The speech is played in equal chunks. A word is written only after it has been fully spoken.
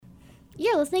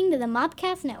You're listening to the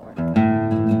Mobcast Network.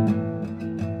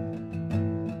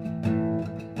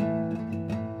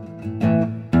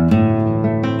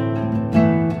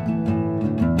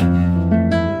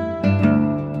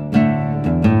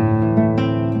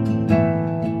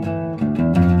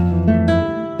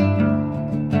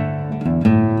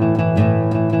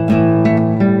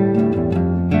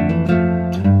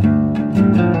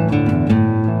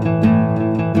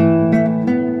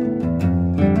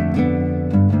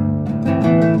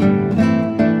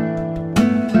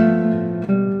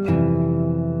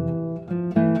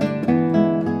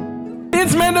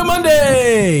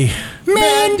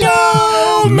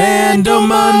 Mando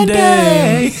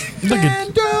Monday. Look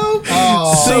at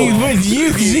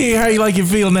see how you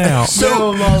feel now.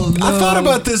 So I thought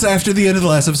about this after the end of the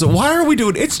last episode. Why are we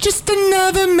doing? It's just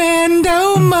another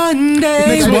Mando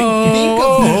Monday.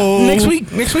 Next week.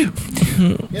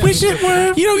 Yeah, wish it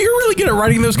were. You know, you're really good at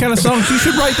writing those kind of songs. You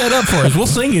should write that up for us. We'll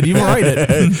sing it. You can write it.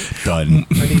 Done.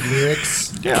 I need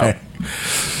lyrics. Yeah. Okay.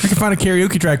 I can find a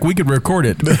karaoke track. We could record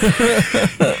it.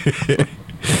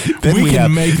 Then we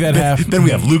can make that happen. Then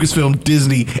we have Lucasfilm,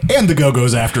 Disney, and the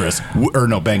Go-Go's after us. Or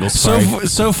no, Bengals.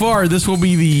 So far, this will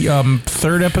be the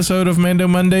third episode of Mando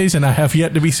Mondays, and I have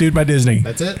yet to be sued by Disney.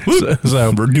 That's it.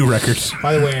 So new records.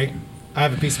 By the way, I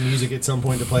have a piece of music at some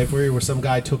point to play for you where some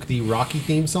guy took the Rocky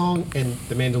theme song and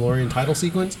the Mandalorian title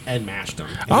sequence and mashed them.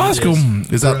 And that's cool.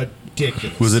 Is that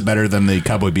ridiculous? Was it better than the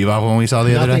Cowboy Bebop one we saw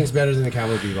the other day? Nothing's better than the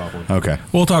Cowboy Bebop one. Okay.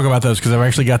 We'll talk about those because I've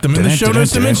actually got them in the show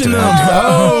notes to mention them.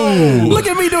 Oh! Look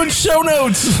at me doing show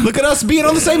notes. Look at us being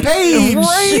on the same page.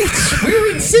 Right. We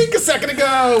were in sync a second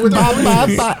ago. With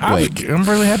I'm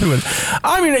really happy with it.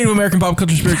 I'm your Native American pop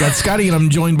culture spirit guide, Scotty, and I'm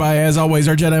joined by, as always,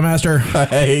 our Jedi Master.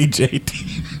 Hey,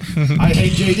 JD. I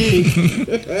hate JD.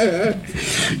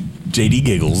 JD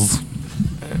Giggles.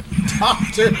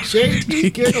 Dr.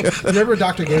 JD Giggles. Remember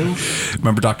Dr. Giggles?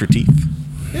 Remember Dr. Teeth?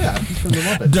 Yeah, he's from the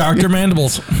Muppets. Dr.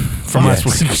 Mandibles from last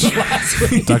week.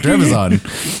 Dr. Amazon.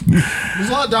 There's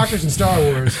a lot of doctors in Star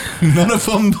Wars. None of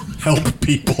them help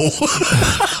people.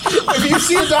 If you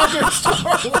see a doctor in Star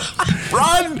Wars,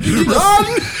 run,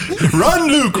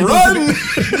 Luke, run.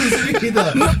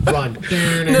 Run.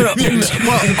 No.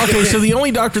 Well, okay. So the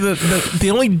only the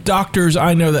only doctors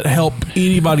I know that help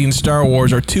anybody in Star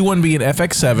Wars are 2-1B and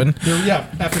FX7. Yeah,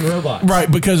 effing robots.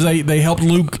 Right, because they helped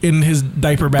Luke in his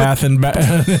diaper bath and but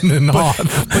they're not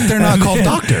called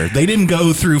doctor. They didn't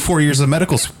go through 4 years of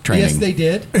medical training. Yes, they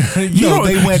did. No,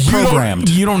 they went programmed.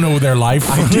 You don't know their life.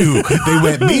 I do. They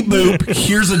went beep boop.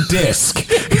 Here's a disc.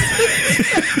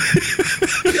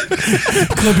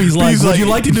 Clippy's like, would you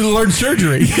like to learn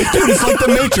surgery? Dude, it's like the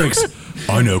Matrix.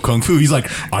 I know Kung Fu. He's like,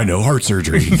 I know heart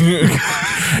surgery.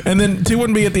 And then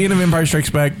 2-1B at the end of Empire Strikes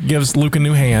Back gives Luke a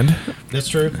new hand. That's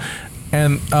true.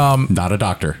 And not a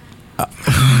doctor.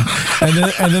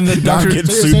 and then the doctor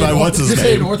gets sued by what's his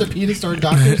name? An orthopedist or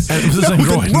doctors?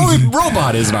 The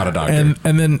robot is not a doctor.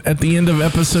 And then at the end of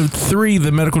episode 3,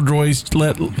 the medical droids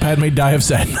let Padme die of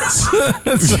sadness.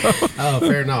 Oh,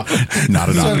 fair enough. Not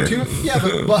a doctor.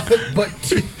 But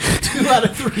two out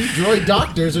of 3 droid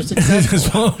doctors are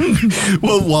successful.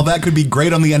 Well, while that could be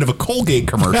great on the end of a Colgate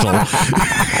commercial,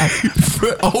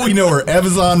 all we know are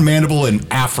Amazon, Mandible, and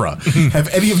Afra. Have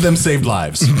any of them saved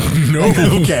lives? No.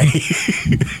 Okay.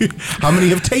 How many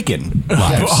have taken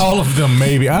lives? All of them,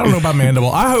 maybe. I don't know about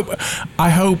Mandible. I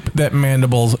hope that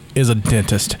Mandibles is a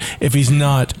dentist. If he's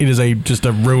not, it is just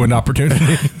a ruined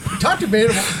opportunity. Dr.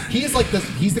 Mandible, he's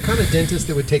the kind of dentist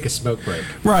that would take a smoke break.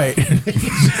 Right.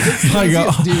 Like,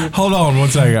 hold on one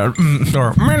second.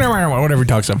 Or whatever he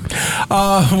talks to.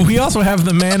 We also have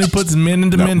the man who puts men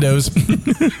into Mendos.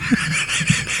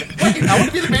 Wait, I want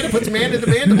to be the man who puts man into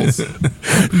mandibles.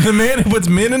 The man who puts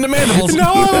men into mandibles. No,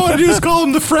 all I want to do is call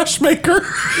him the fresh maker.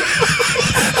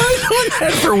 I've done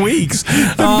that for weeks.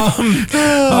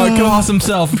 Koss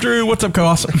himself. Drew, what's up,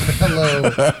 Koss?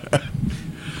 Hello.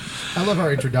 I love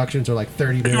our introductions are like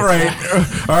 30 minutes. Right.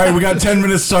 All right, we got 10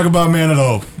 minutes to talk about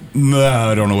Mando.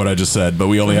 I don't know what I just said, but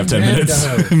we only have 10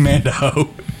 minutes. Mando.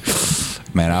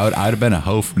 Man, I'd have been a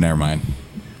hoe. Never mind.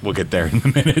 We'll get there in a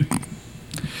minute.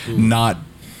 Ooh. Not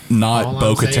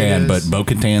Bo-Katan, but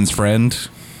Bo-Katan's friend.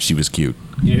 She was cute.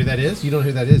 You know who that is? You don't know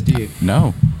who that is, do you?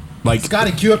 No. Like,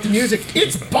 Scotty, cue up the music.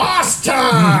 It's boss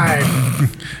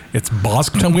time! It's boss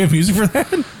time? We have music for that?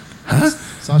 Huh?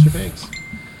 Sasha Banks.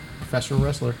 Professional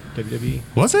wrestler. WWE.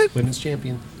 Was it? Women's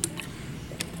champion.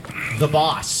 The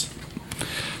boss.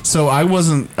 So I was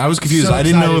confused. So I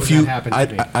didn't know if you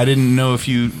I didn't know if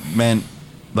you meant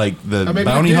like the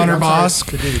bounty hunter boss.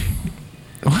 The dude.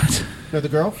 What? No, the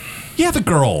girl? Yeah, the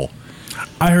girl.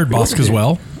 I heard Bosk as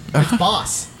well. It's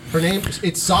Boss. Her name,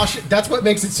 it's Sasha. That's what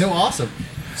makes it so awesome.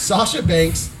 Sasha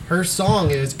Banks, her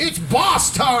song is "It's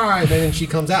Boss Time," and then she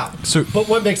comes out. But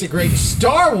what makes it great,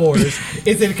 Star Wars,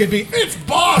 is that it could be "It's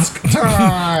Boss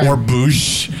Time" or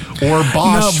Boosh or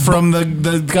Bosch from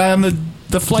the guy on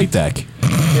the flight deck.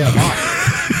 Yeah, Bosch.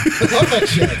 I love that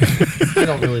shit. I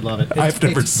don't really love it. I've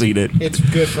never seen it. It's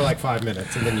good for like 5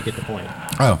 minutes, and then you get the point.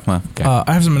 Oh, well, okay.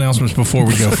 I have some announcements before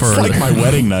we go further. It's like my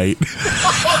wedding night.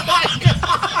 Oh my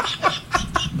god!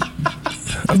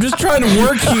 I'm just trying to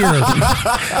work here.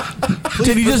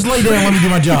 Did he just lay down and let me do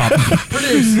my job?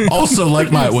 Also,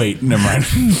 like my... Wait, never mind.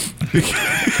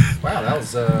 Wow, that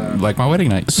was... Like my wedding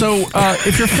night. So,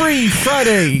 if you're free,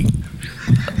 Friday,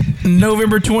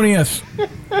 November 20th,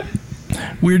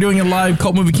 we're doing a live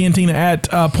Cult Movie Cantina at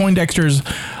Poindexter's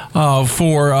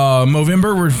for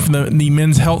Movember. We're for the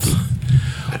Men's Health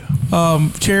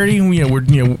charity.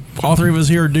 We're all three of us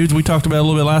here are dudes. We talked about a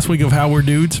little bit last week of how we're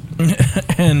dudes,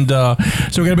 and so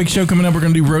we got a big show coming up. We're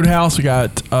going to do Roadhouse. We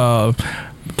got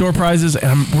door prizes,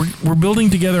 and we're building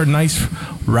together a nice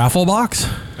raffle box.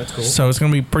 That's cool. So it's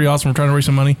going to be pretty awesome. We're trying to raise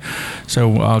some money.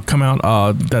 So come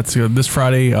out. That's this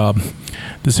Friday,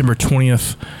 December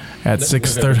 20th. At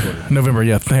 6:30, November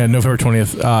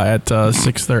 20th at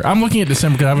 6:30. I'm looking at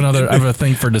December because I have a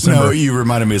thing for December. No, you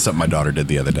reminded me of something my daughter did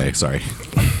the other day. Sorry.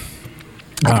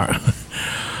 All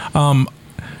right.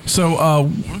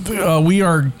 So we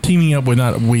are teaming up with,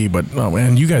 not we, but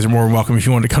and you guys are more than welcome if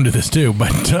you want to come to this too.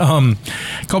 But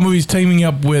Cult Movies teaming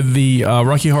up with the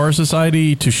Rocky Horror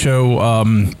Society to show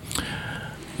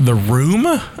The Room.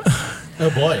 Oh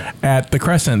boy! At the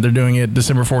Crescent, they're doing it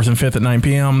December 4th and 5th at 9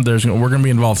 p.m. We're going to be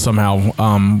involved somehow.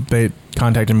 They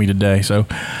contacted me today, so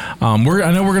I know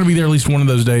we're going to be there at least one of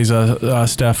those days.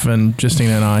 Steph and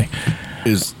Justina and I.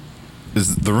 Is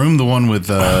The Room the one with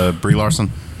Brie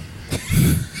Larson?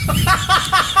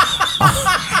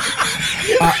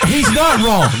 He's not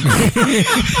wrong.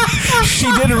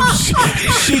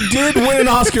 She did win an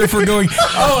Oscar for going,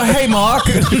 "Oh, hey, Mark."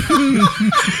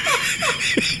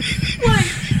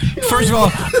 First of all,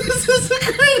 This is the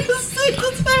greatest thing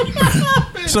that's ever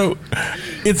happened. So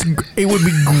it would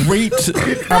be great.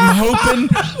 I'm hoping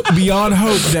beyond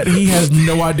hope that he has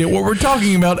no idea what we're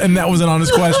talking about, and that was an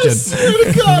honest question.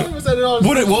 Oh God, was that an honest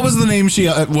question? What was the name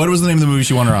what was the name of the movie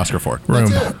she won her Oscar for? Room.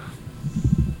 That's it.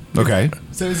 Okay.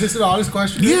 So is this an honest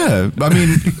question? Yeah, I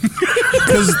mean,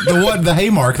 because the Hey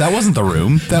Mark, that wasn't The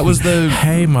Room. That was the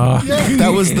Hey, Mark.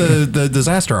 that was the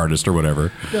Disaster Artist or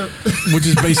whatever. No. Which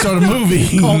is based on a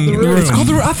movie. Called The Room. It's called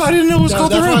The Room. I thought I didn't know it was No,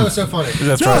 called The that's why it Room. was so funny.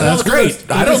 That's No, right. that's great.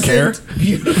 I don't care.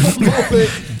 Beautiful moment.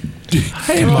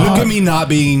 Hey, Look Mark. at me not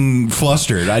being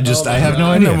flustered. I have no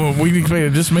I idea. know, we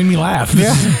it just made me laugh.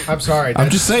 Yeah. I'm sorry. I'm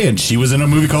just saying, she was in a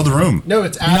movie called The Room. No,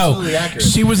 it's absolutely accurate.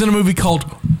 She was in a movie called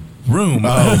Room.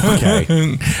 Oh,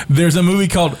 okay. There's a movie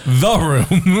called The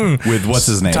Room With what's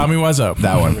his name? Tommy Wiseau.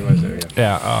 That one.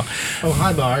 Yeah. Oh,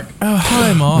 hi, Mark.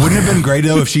 Hi, Mark. Wouldn't it have been great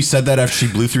though if she said that after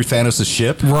she blew through Thanos'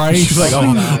 ship? Right. She's like,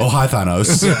 oh hi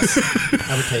Thanos.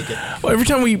 I would take it. Well, every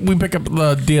time we pick up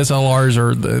the DSLRs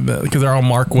or because they're all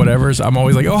Mark whatevers, I'm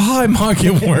always like, "Oh, hi, Mark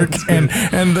at work," and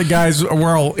the guys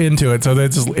we're all into it, so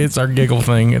it's our giggle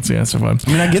thing. It's so fun.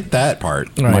 I mean, I get that part.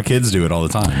 Right. My kids do it all the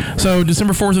time. So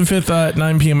December 4th and 5th at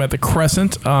 9 p.m. at the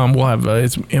Crescent. We'll have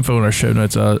its info in our show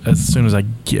notes as soon as I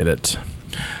get it.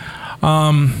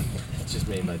 It just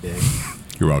made my day.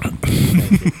 You're welcome.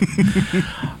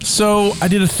 So I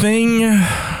did a thing.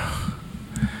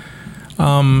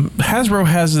 Hasbro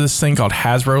has this thing called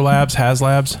Hasbro Labs,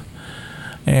 HasLabs,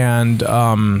 and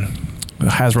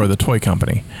Hasbro, the toy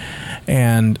company,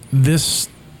 and this.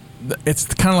 It's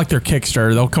kind of like their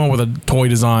Kickstarter. They'll come up with a toy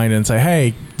design and say,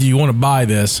 "Hey, do you want to buy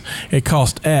this? It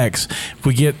costs X. If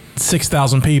we get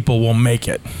 6,000 people, we'll make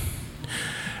it."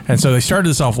 And so they started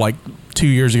this off like 2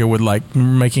 years ago with like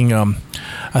making a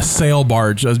sail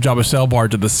barge, a Jabba sail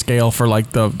barge at the scale for like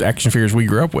the action figures we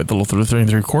grew up with, the little 3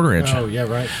 3/4 inch. Oh, yeah,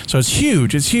 right. So it's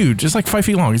huge. It's huge. It's like 5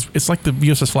 feet long. It's like the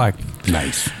USS Flag.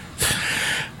 Nice.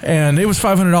 And it was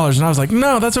 $500, and I was like,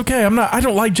 "No, that's okay. I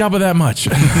don't like Jabba that much."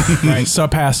 Right. So I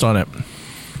passed on it.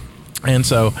 And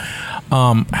so,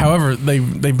 however,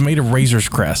 they've made a Razor's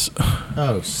Crest,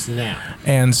 Oh, snap.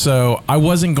 and so I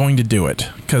wasn't going to do it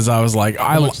because I was like,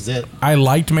 How much is it? I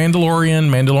liked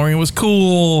Mandalorian. Mandalorian was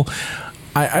cool.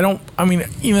 I mean,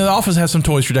 the office has some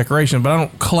toys for decoration, but I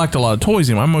don't collect a lot of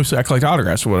toys anymore. I collect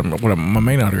autographs. What my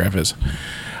main autograph is.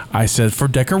 I said for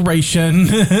decoration.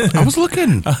 I was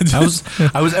looking.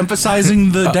 I was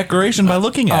emphasizing the decoration by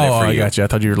looking at it for I you. got you. I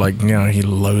thought you were like, you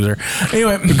loser.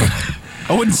 Anyway,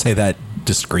 I wouldn't say that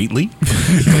discreetly.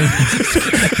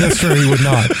 that's true. He would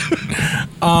not.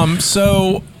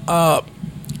 So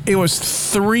it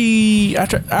was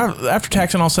after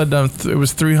tax and all said and done, it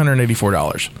was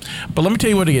 $384. But let me tell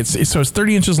you what it is. So it's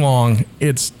 30 inches long.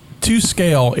 It's to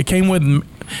scale. It came with.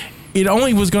 It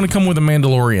only was going to come with a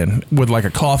Mandalorian with like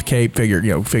a cloth cape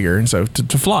figure, and so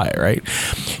to fly it, right?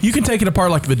 You can take it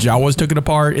apart like the Jawas took it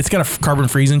apart. It's got a carbon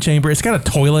freezing chamber. It's got a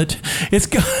toilet. It's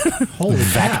got holy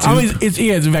vac I mean, it's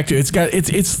a vac tube.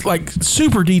 It's like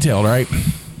super detailed, right?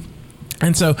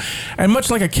 And so, and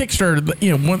much like a Kickstarter,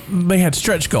 they had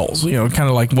stretch goals, kind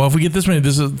of like, well, if we get this many,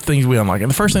 this is the things we unlock. And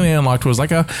the first thing they unlocked was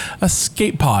like a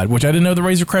skate pod, which I didn't know the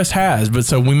Razor Crest has, but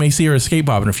so we may see her escape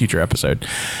pod in a future episode.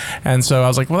 And so I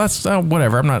was like, well, that's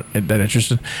whatever. I'm not that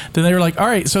interested. Then they were like, all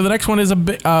right, so the next one is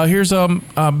here's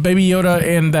Baby Yoda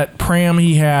and that pram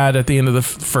he had at the end of the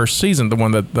first season, the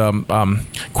one that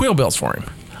Quill built for him.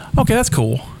 Okay, that's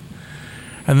cool.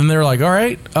 And then they were like, all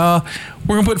right,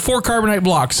 we're going to put 4 carbonite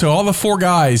blocks. So all the 4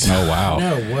 guys. Oh, wow.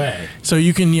 No way. So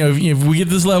you can, if we get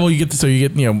this level, you get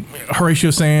Horatio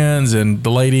Sands and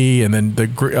the lady, and then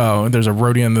there's a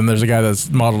Rodian, and then there's a guy that's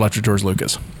modeled after George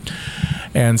Lucas.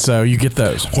 And so you get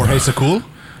those. Jorge Sakul?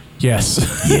 Yes.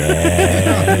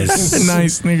 Yes.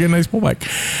 Nice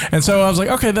pullback. And so I was like,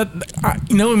 okay,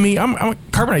 me, I'm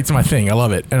carbonite's my thing. I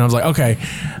love it. And I was like, okay,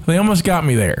 they almost got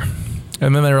me there.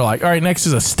 And then they were like, all right, next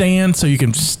is a stand, so you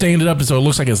can stand it up, and so it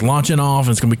looks like it's launching off,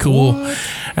 and it's going to be cool. What?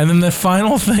 And then the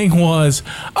final thing was,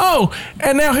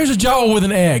 and now here's a Jawa with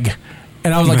an egg.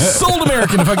 And I was like, sold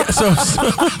American. If I get, so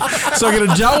I get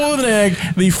a Jawa with an egg,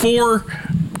 the 4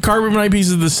 carbonite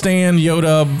pieces of the stand,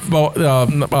 Yoda,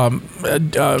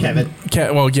 Kevin.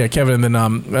 Kevin, and then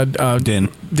Din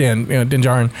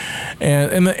Djarin,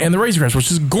 and the Razor Crest,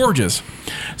 which is gorgeous.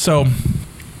 So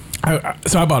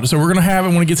I bought it. So we're going to have it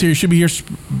when it gets here. It should be here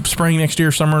spring next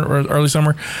year, summer or early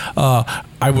summer.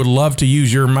 I would love to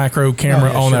use your macro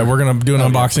camera on that. We're going to do an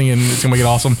unboxing, and it's going to make it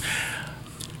awesome.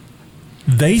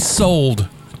 They sold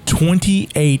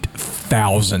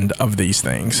 28,000 of these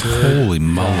things. Holy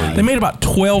moly. They made about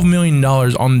 $12 million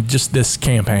on just this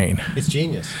campaign. It's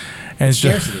genius. And it's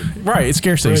scarcity. It's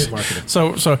scarcity.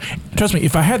 So trust me,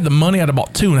 if I had the money, I'd have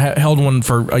bought 2 and held one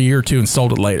for a year or 2 and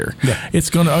sold it later. Yeah. It's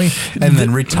going to,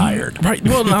 then retired. Right.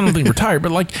 Well, I don't think retired,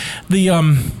 but like the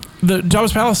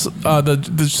Jabba's Palace,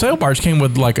 the sail barge came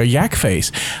with like a yak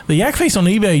face. The yak face on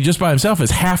eBay just by himself is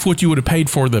half what you would have paid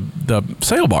for the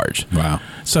sail barge. Wow.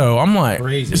 So I'm like,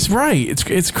 crazy. It's right.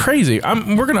 It's crazy.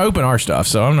 We're going to open our stuff,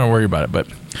 so I'm not worried about it, but.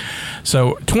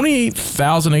 So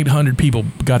 28,800 people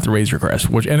got the Razor Crest,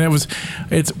 they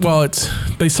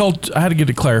sold. I had to get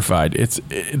it clarified.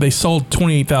 They sold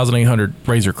 28,800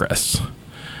 Razor Crests.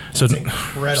 So that's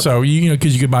incredible. So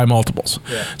because you could buy multiples.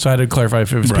 Yeah. So I had to clarify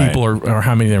if it was people or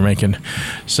how many they're making.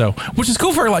 So which is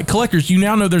cool for like collectors. You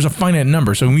now know there's a finite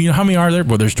number. So how many are there?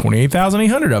 Well, there's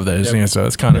 28,800 of those. Yep. So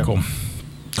it's kind of cool.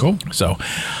 Cool. So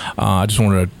I just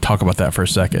wanted to talk about that for a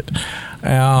second.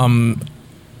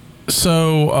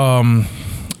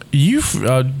 You've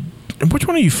which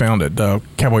one of you found it? The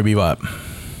Cowboy Bebop.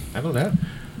 I don't know.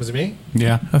 Was it me?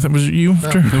 Yeah, I think it was you. No.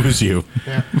 It was you.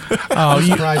 Yeah. I'm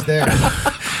surprised there.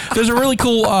 There's a really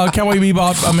cool Cowboy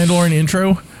Bebop Mandalorian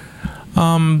intro.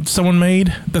 Someone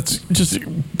made that's just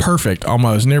perfect,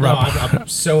 almost nearby. No, I'm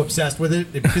so obsessed with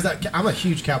it because I'm a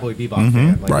huge Cowboy Bebop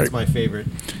fan. Like, it's my favorite.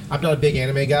 I'm not a big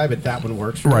anime guy, but that one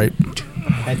works for me.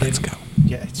 Let's go.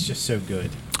 Yeah, it's just so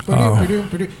good. But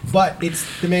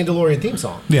it's the Mandalorian theme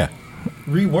song. Yeah.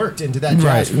 Reworked into that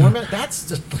jazz format. That's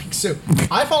just like so.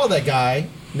 I follow that guy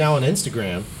now on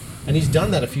Instagram, and he's done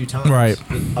that a few times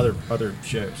in other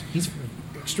shows. He's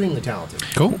extremely talented.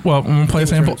 Cool. Well, we're gonna play a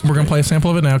sample. We're gonna play a sample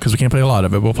of it now because we can't play a lot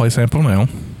of it. We'll play a sample now.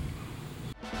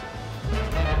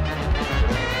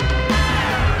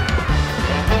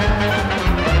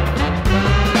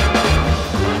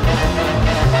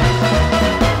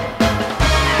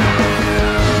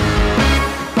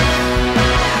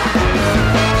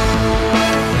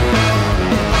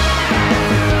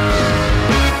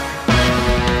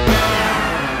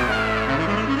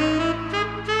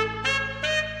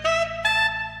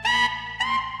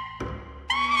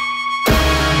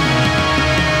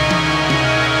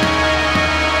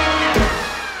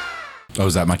 Oh,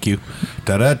 is that my cue?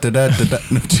 Da-da-da-da-da-da.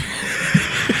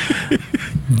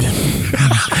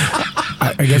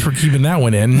 I guess we're keeping that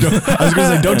one in. I was going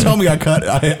to say, don't tell me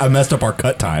I messed up our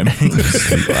cut time.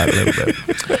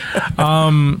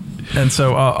 And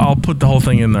so I'll put the whole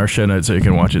thing in our show notes so you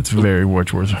can watch it. It's very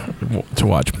much worth to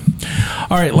watch.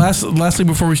 All right. Lastly,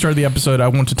 before we start the episode, I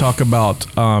want to talk about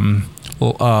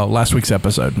last week's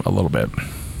episode a little bit.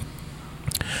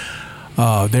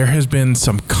 there has been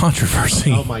some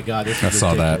controversy. Oh my God, this is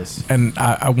saw that. ridiculous. And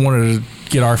I wanted to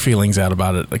get our feelings out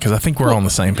about it because I think we're on the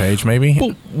same page, maybe.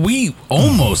 Well, we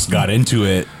almost got into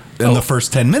it in the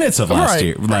first 10 minutes of last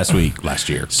year.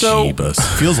 So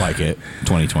Jeebus. Feels like it,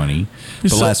 2020.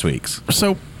 But last week's.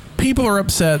 So people are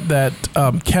upset that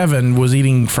Kevin was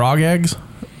eating frog eggs,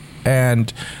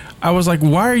 and I was like,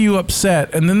 why are you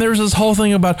upset? And then there's this whole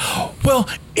thing about, well,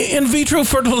 in vitro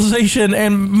fertilization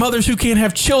and mothers who can't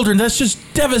have children, that's just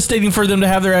devastating for them to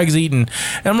have their eggs eaten.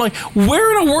 And I'm like,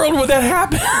 where in a world would that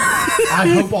happen? I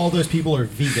hope all those people are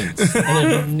vegans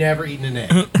and have never eaten an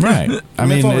egg. Right. I mean,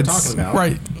 that's all we're it's talking about.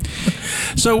 Right.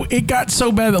 So it got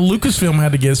so bad that Lucasfilm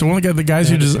had to get it. So one of the guys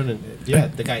who just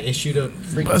the guy issued a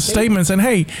freaking statement saying,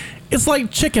 hey, it's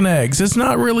like chicken eggs. It's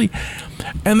not really.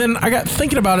 And then I got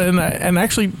thinking about it, and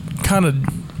actually kind of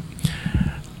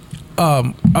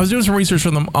I was doing some research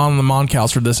on the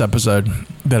Moncows for this episode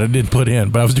that I didn't put in,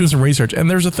 but I was doing some research, and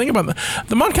there's a thing about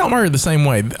the Mon calamari are the same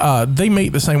way. They mate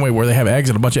the same way, where they have eggs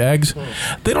and a bunch of eggs.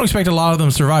 They don't expect a lot of them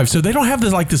to survive, so they don't have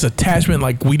this attachment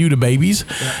like we do to babies.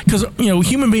 Because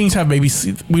human beings have babies.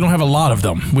 We don't have a lot of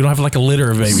them. We don't have like a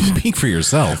litter of babies. Speak for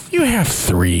yourself. You have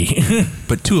 3,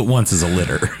 but 2 at once is a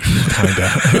litter. Kinda.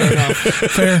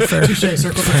 Fair. Touché,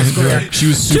 circle to the square. She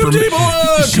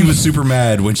was super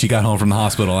mad when she got home from the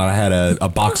hospital, and I had a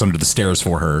box under the stairs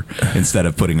for her instead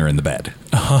of putting her in the bed.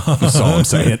 That's all I'm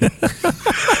saying.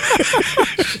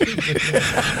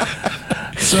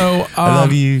 So I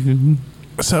love you.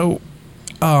 So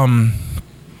I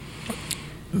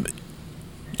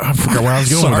forgot where I was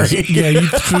going. Sorry. With this. Yeah, you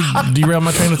derailed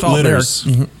my train of thought. Litters.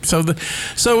 There.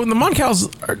 So the Moncows,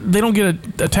 they don't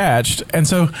get attached, and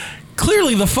so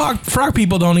clearly the frog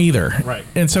people don't either. Right.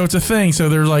 And so it's a thing. So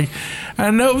there's like,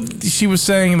 I know she was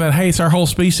saying that, hey, it's our whole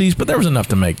species, but there was enough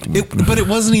to make. But it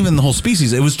wasn't even the whole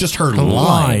species. It was just her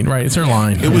line. Right. It's her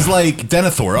line. It was like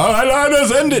Denethor. Oh, my line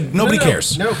has ended. Nobody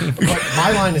cares. No, but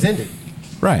my line is ended.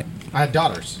 Right. I have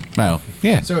daughters. Oh,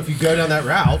 yeah. So if you go down that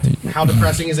route, how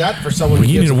depressing is that for someone who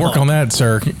you need gives to a work fuck? on that,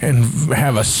 sir, and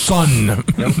have a son.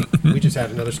 Nope. We just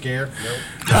had another scare. Nope.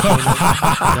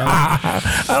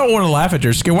 I don't want to laugh at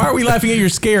your scare. Why are we laughing at your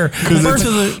scare? Because it's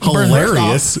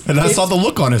hilarious. And I saw the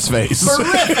look on his face.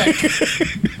 Terrific.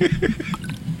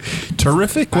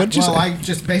 Terrific? What'd you say? I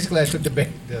just basically I took the bait.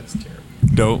 That's terrible.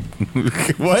 No.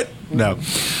 What? No.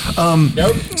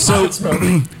 Nope. So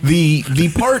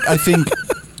the part I think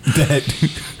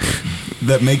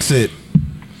that makes it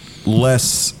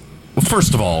less. Well,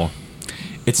 first of all,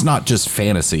 it's not just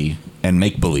fantasy and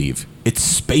make believe. It's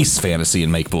space fantasy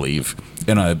and make believe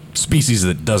in a species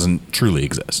that doesn't truly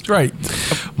exist. Right.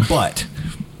 But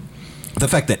the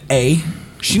fact that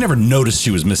she never noticed she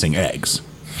was missing eggs.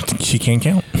 She can't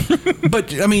count.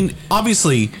 But I mean,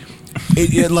 obviously,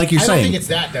 like you're I saying. don't think it's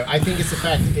that though. I think it's the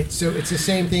fact. It's the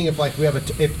same thing. If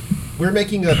we're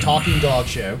making a talking dog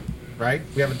show, right?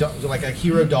 We have like a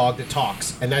hero dog that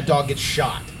talks, and that dog gets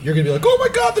shot. You're gonna be like, oh my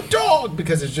god, the dog,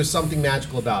 because there's just something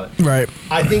magical about it. Right.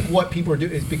 I think what people are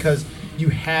doing is because you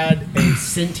had a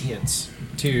sentience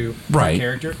to the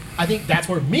character. I think that's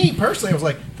where me personally, I was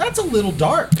like, that's a little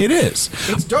dark. It is.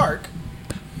 It's dark.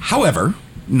 However,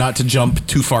 not to jump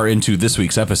too far into this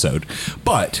week's episode,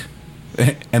 but,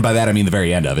 and by that I mean the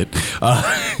very end of it,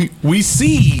 we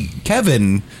see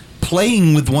Kevin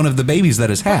playing with one of the babies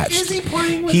that is hatched. Is he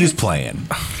playing with He's it? playing.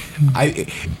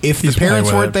 If the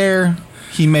parents weren't there,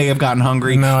 he may have gotten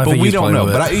hungry, No, but we he's don't know.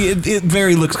 playing But it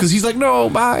very looks, because he's like, no,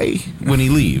 bye, when he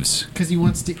leaves. Because he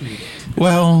wants to eat it.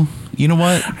 Well, you know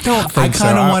what? I think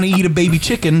kind of so. want to eat a baby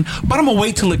chicken, but I'm going to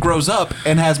wait till it grows up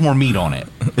and has more meat on it,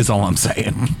 is all I'm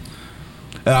saying.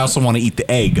 And I also want to eat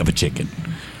the egg of a chicken.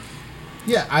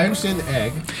 Yeah, I understand the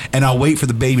egg. And I'll wait for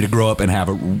the baby to grow up and have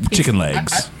chicken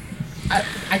legs.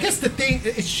 I guess the thing,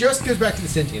 it just goes back to the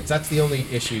sentience. That's the only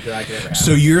issue that I could ever have.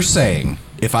 So you're saying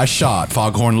if I shot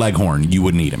Foghorn Leghorn, you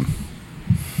wouldn't eat him?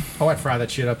 Oh, I'd fry that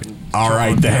shit up and. All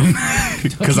right then,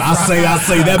 because I say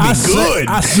that'd be good.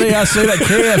 I say that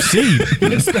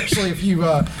KFC. Especially if you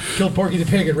killed Porky the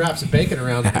Pig and wrap some bacon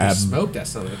around it and smoke that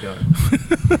son of a gun.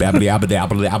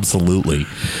 Absolutely.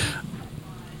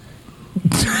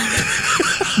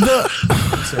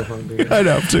 I'm so hungry. I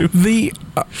know too. The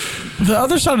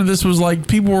other side of this was like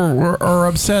people are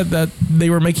upset that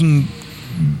they were making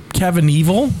Kevin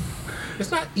evil, It's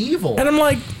not evil. and I'm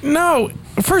like, no.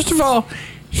 First of all,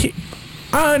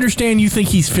 I understand you think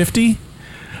he's 50.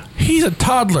 He's a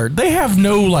toddler. They have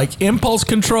no like impulse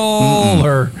control,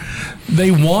 or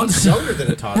they want He's younger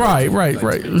than a toddler. Right.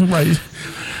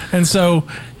 And so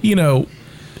he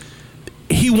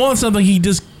wants something. He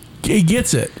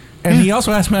gets it. And he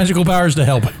also has magical powers to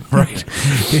help him. Right.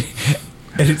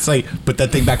 And it's like, put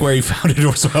that thing back where you found it,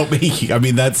 or so help me. I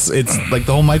mean, it's like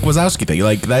the whole Mike Wazowski thing.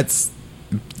 Like, that's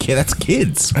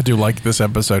kids. I do like this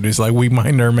episode. It's like, we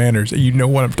mind our manners. You know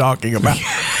what I'm talking about.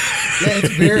 Yeah, it's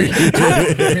very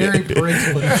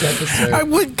parental in this episode. I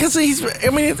would, because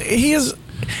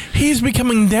he's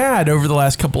becoming dad over the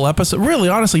last couple episodes. Really,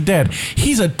 honestly, dad.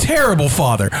 He's a terrible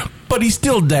father, but he's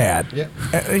still dad. Yeah,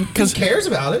 because he cares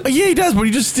about it. Yeah, he does, but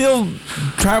he just still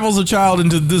travels a child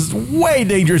into this way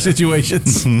dangerous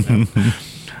situations.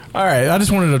 All right, I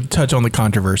just wanted to touch on the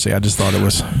controversy. I just thought it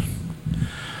was.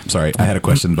 Sorry, I had a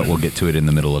question, but we'll get to it in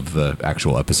the middle of the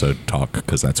actual episode talk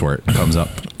because that's where it comes up.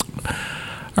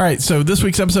 All right, so this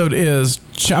week's episode is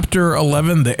Chapter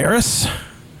 11, The Heiress.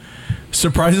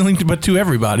 Surprisingly, but to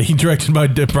everybody, directed by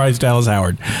Bryce Dallas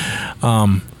Howard.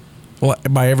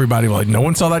 By everybody, like, no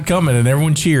one saw that coming, and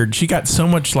everyone cheered. She got so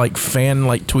much like fan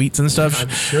like tweets and stuff. I'm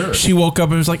sure. She woke up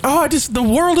and was like, "Oh, the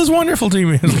world is wonderful to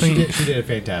me." She did a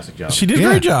fantastic job. She did a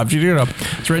great job. She did it.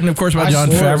 It's written, of course, by Jon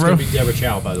Favreau. It was going to be Deborah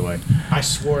Chow, by the way. I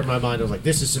swore in my mind, I was like,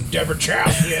 "This is some Deborah Chow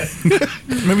shit."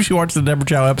 Maybe she watched the Deborah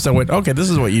Chow episode and went, "Okay, this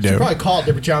is what you do." She probably called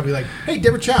Deborah Chow and be like, "Hey,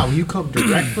 Deborah Chow, will you come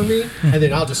direct for me? And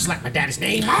then I'll just slap my daddy's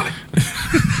name on it."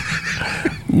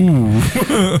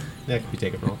 Ooh. That could be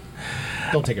taken wrong.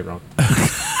 Don't take it wrong.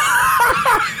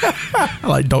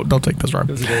 Don't take this wrong.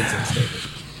 It was a very insensitive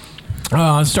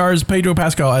statement. Stars Pedro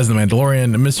Pascal as the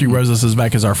Mandalorian. Misty Rosas is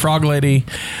back as our Frog Lady.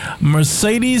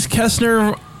 Mercedes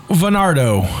Kessner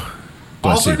Vanardo,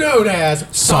 Also known as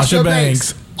Sasha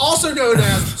Banks. Also known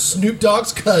as Snoop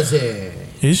Dogg's cousin.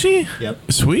 Is she?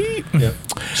 Yep. Sweet. Yep.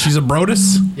 She's a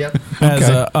Brodus? Yep.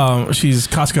 As she's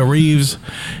Costco Reeves.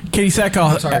 Katie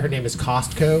Sackhoff. I'm sorry, her name is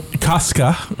Costco. Costco.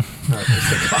 All right,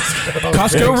 Costco.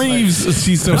 Costco Reeves.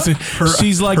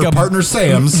 She's like her a partner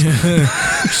Sam's.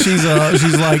 she's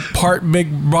like part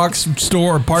big box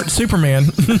store, part Superman.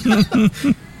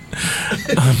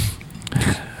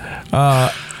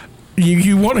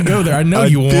 You want to go there? I know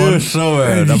you want. So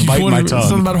I'm biting my tongue.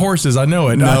 Something about horses. I know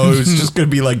it. No, it's just going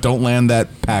to be like, don't land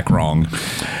that pack wrong.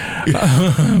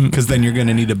 Because then you're going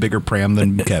to need a bigger pram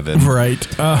than Kevin. Right.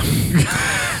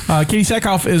 Katie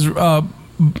Sackhoff is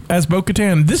as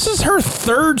Bo-Katan. This is her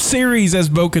third series as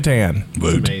Bo-Katan.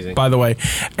 That's amazing. By the way.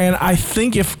 And I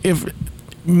think if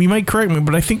you might correct me,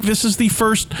 but I think this is the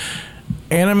first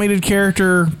animated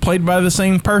character played by the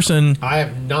same person. I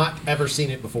have not ever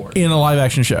seen it before. In a live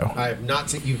action show. I have not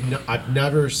seen. I've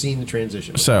never seen the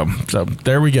transition. So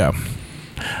there we go.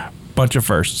 Bunch of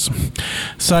firsts.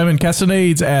 Simon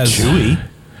Castanades as Chewie.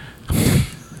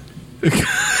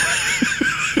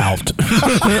 Out.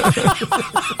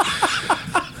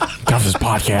 Get off this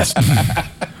podcast.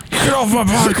 Get off my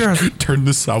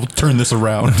podcast. I'll turn this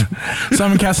around.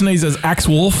 Simon Castanades as Axe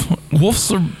Wolf.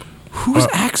 Who's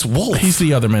Axe Wolf? He's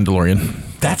the other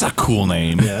Mandalorian. That's a cool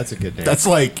name. Yeah, that's a good name. That's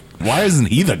like, why isn't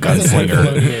he the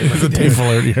gunslinger? He's a Dave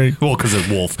Filoni. Well, because it's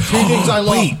Wolf. Two things I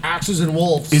love: axes and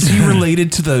wolves. Is he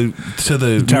related to the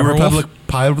New Republic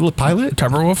pilot?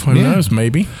 Tiber Wolf? Who knows?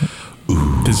 Maybe.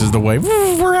 Ooh. This is the way.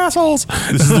 We're assholes.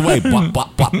 This is the way. Bwop,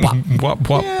 bwop, bwop, bwop. Bwop,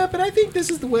 bwop. Yeah, but I think this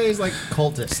is the way. Is like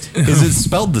cultist. Is it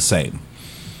spelled the same?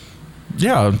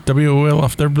 Yeah,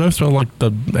 W-O-L-F. They're both spelled like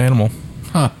the animal.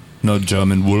 Huh. No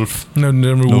German Wolf. No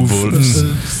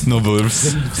Wolves. No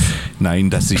Wolves. Nein,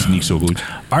 das ist nicht so gut.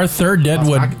 Our third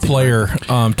Deadwood player,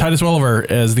 Titus Welliver,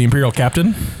 as the Imperial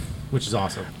Captain. Which is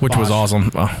awesome. Which was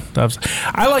awesome.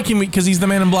 I like him because he's the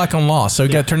man in black on Lost, so he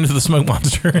got turned into the smoke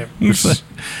monster.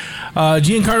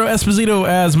 Giancarlo Esposito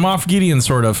as Moff Gideon,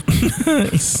 sort of.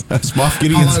 That's Moff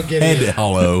Gideon's head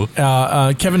hollow.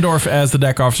 Kevin Dorff as the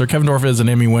deck officer. Kevin Dorff is an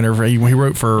Emmy winner. He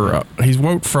wrote for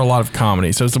a lot of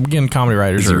comedy. So it's again comedy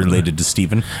writers. Is he related to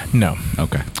Steven? No.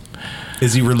 Okay.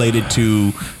 Is he related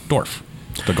to Dorff,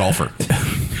 the golfer?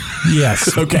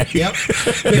 Yes. Okay. Yep.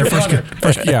 Their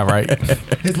first, yeah, right.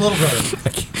 His little brother.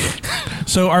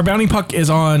 So our bounty puck is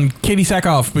on Katie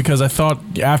Sackhoff because I thought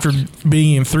after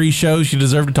being in 3 shows, she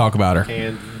deserved to talk about her.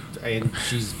 And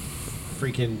she's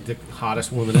freaking the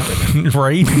hottest woman ever.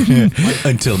 Right?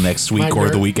 Until next week or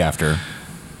the week after.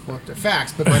 Well, they're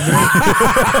facts, but my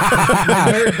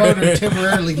nerd boner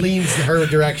temporarily leans in her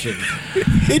direction.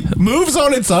 It moves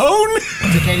on its own?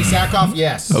 To Katie Sackhoff,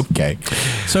 yes. Okay.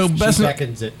 So She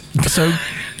beckons it. So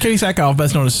Katie Sackhoff,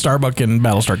 best known as Starbuck in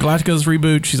Battlestar Galactica's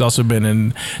reboot. She's also been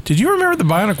in. Did you remember the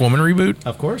Bionic Woman reboot?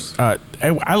 Of course. I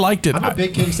liked it. I'm a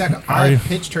big Katie Sackhoff. I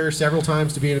pitched her several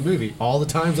times to be in a movie. All the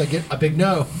times I get a big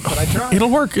no, but I try.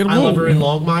 It'll work. I love her in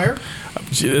Longmire.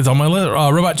 It's on my list.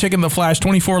 Robot Chicken, The Flash,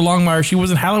 24, Longmire. She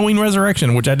was in Halloween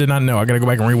Resurrection, which I did not know. I got to go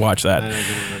back and rewatch that.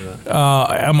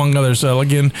 among others. So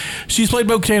again, she's played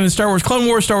Bo-Katan in Star Wars Clone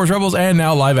Wars, Star Wars Rebels, and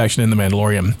now live action in The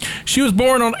Mandalorian. She was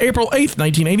born on April 8th,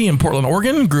 1980 in Portland,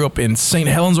 Oregon, grew up in St.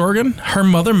 Helens, Oregon. Her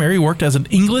mother, Mary, worked as an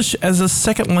English as a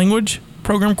second language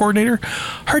program coordinator.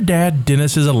 Her dad,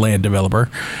 Dennis, is a land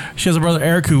developer. She has a brother,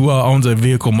 Eric, who owns a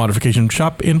vehicle modification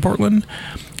shop in Portland.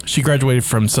 She graduated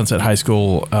from Sunset High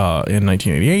School in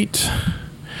 1988.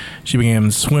 She began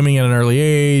swimming at an early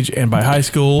age, and by high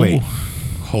school... Wait,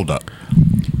 hold up.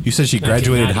 You said she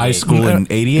graduated high school in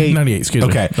 88? 98, excuse me.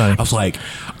 Okay. I was like,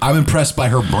 I'm impressed by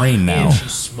her brain now. And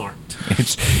she's smart.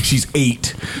 She's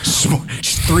 8.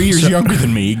 She's 3 years younger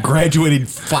than me. Graduated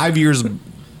 5 years...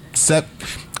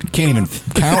 Can't even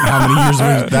count how many years.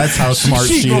 That's how smart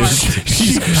she is.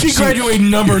 She graduated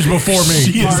numbers before me.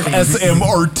 She is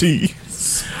SMRT.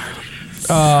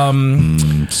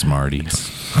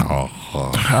 Smarties.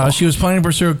 She was planning to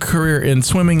pursue a career in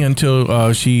swimming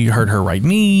until she hurt her right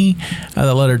knee.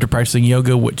 That led her to practicing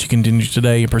yoga, which she continues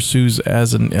today and pursues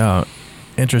as an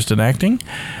interest in acting.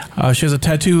 She has a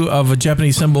tattoo of a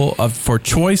Japanese symbol for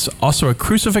choice, also a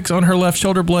crucifix on her left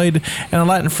shoulder blade, and a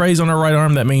Latin phrase on her right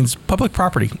arm that means public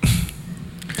property.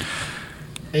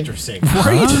 Interesting.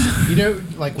 Right? You know,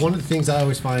 like one of the things I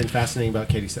always find fascinating about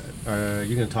Katie, you're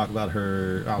going to talk about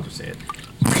her, I'll just say it.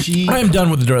 I am done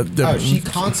with the she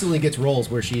constantly gets roles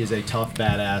where she is a tough,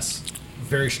 badass,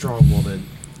 very strong woman,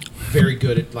 very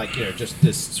good at, like, you know, just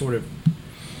this sort of,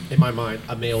 in my mind,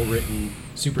 a male-written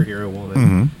superhero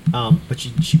woman. But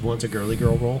she wants a girly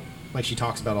girl role. Like, she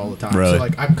talks about all the time. Really? So,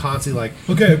 like, I'm constantly like,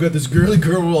 okay, I've got this girly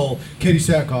girl role, Katie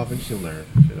Sackhoff, and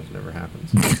it never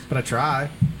happens. But I try.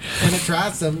 And I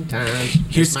try sometimes.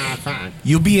 Here's my fine.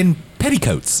 You'll be in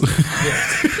petticoats.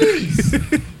 Yes, please.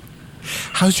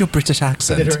 How's your British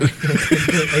accent? And then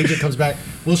her agent comes back.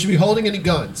 Will she be holding any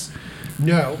guns?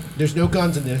 No, there's no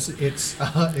guns in this. It's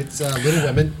Little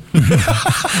Women.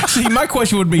 See, my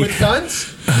question would be... With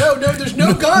guns? No, there's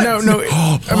no guns. No.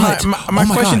 My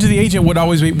question to the agent would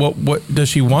always be, what does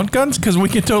she want guns? Because we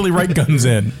can totally write guns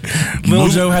in. Little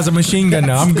Joe has a machine gun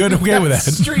now. I'm okay with that.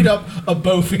 Straight up a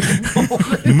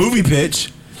Bofinger. Movie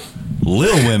pitch.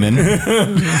 Lil Women.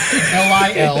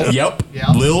 L-I-L. Yep.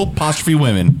 Yeah. Lil apostrophe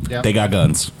women. Yep. They got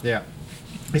guns. Yeah.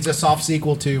 It's a soft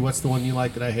sequel to, what's the one you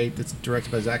like that I hate that's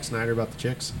directed by Zack Snyder about the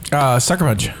chicks? Sucker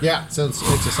Punch. Yeah, so it's a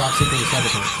soft sequel to Sucker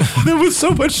Punch. That was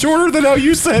so much shorter than how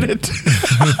you said it.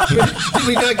 Did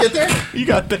we not get there? You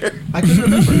got there. I couldn't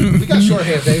remember. We got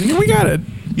shorthand, baby. We got it.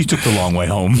 You took the long way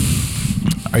home.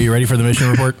 Are you ready for the mission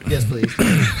report? Yes, please.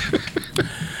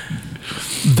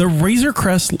 The Razor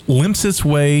Crest limps its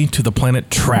way to the planet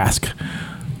Trask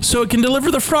so it can deliver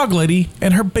the Frog Lady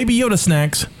and her Baby Yoda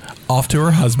snacks off to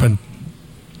her husband.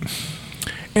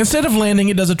 Instead of landing,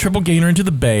 it does a triple gainer into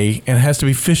the bay and has to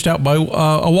be fished out by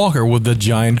a walker with the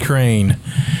giant crane.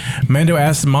 Mando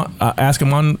asks a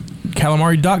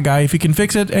calamari dock guy if he can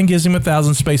fix it and gives him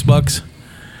 1,000 space bucks.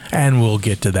 And we'll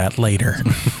get to that later.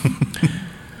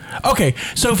 Okay,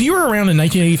 so if you were around in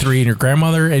 1983 and your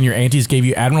grandmother and your aunties gave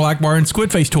you Admiral Akbar and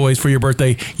Squidface toys for your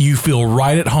birthday, you feel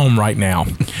right at home right now.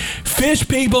 Fish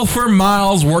people for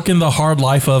miles working the hard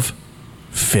life of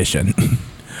fishing.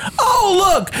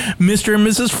 Oh, look! Mr. and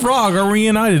Mrs. Frog are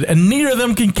reunited, and neither of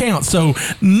them can count, so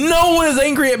no one is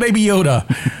angry at Baby Yoda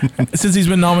since he's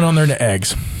been gnawing on their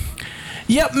eggs.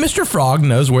 Yep, Mr. Frog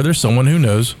knows where there's someone who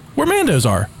knows where Mandos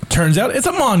are. Turns out it's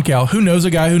a Mon Cal who knows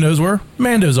a guy who knows where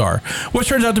Mandos are, which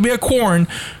turns out to be a Quarren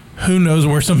who knows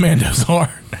where some Mandos are.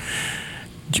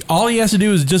 All he has to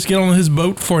do is just get on his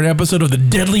boat for an episode of The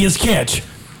Deadliest Catch.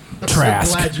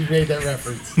 Trask. I'm so glad you made that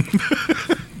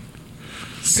reference.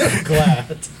 So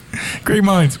glad. Great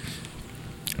minds.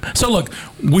 So look,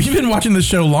 we've been watching this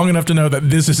show long enough to know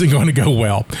that this isn't going to go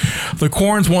well. The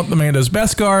Quarrens want the Mando's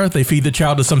Beskar. They feed the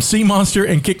child to some sea monster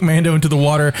and kick Mando into the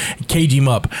water and cage him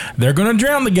up. They're going to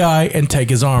drown the guy and take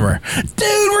his armor.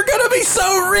 Dude, we're going to be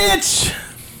so rich!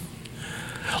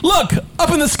 Look,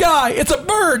 up in the sky, it's a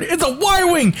bird. It's a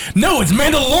Y-wing. No, it's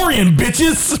Mandalorian,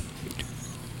 bitches!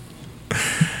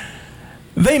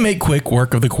 They make quick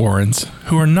work of the Quarrens,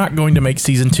 who are not going to make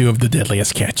season 2 of The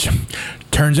Deadliest Catch.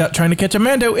 Turns out trying to catch a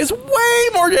Mando is way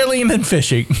more deadly than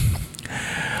fishing.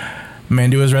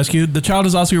 Mando is rescued. The child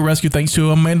is also rescued thanks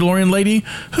to a Mandalorian lady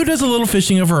who does a little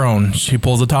fishing of her own. She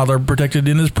pulls the toddler protected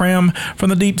in his pram from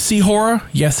the deep sea horror.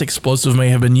 Yes, explosives may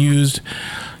have been used.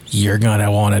 You're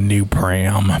gonna want a new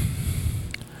pram.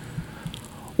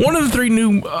 One of the 3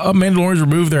 new Mandalorians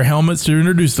removed their helmets to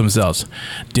introduce themselves.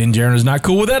 Din Djarin is not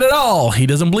cool with that at all. He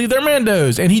doesn't believe they're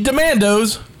Mandos, and he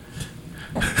demandos.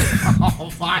 Oh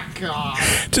my God.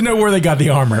 To know where they got the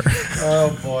armor.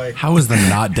 Oh, boy. How is the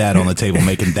not dad on the table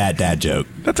making that dad joke?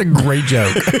 That's a great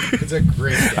joke. It's a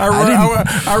great joke.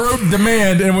 I wrote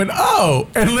demand and went, oh.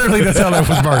 And literally that's how that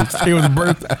was birthed. It was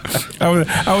birthed.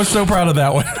 I was so proud of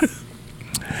that one.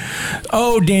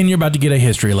 Oh, Dan, you're about to get a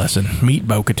history lesson. Meet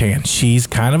Bo-Katan. She's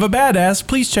kind of a badass.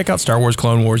 Please check out Star Wars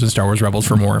Clone Wars and Star Wars Rebels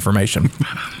for more information.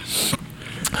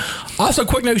 Also,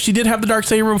 quick note, she did have the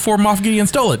Darksaber before Moff Gideon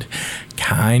stole it.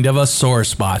 Kind of a sore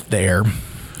spot there.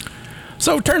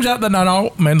 So it turns out that not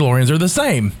all Mandalorians are the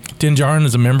same. Din Djarin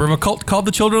is a member of a cult called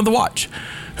the Children of the Watch,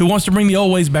 who wants to bring the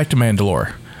old ways back to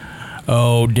Mandalore.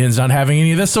 Oh, Din's not having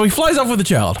any of this, so he flies off with the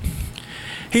child.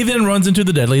 He then runs into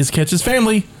the Deadliest Catch's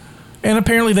family, and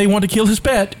apparently they want to kill his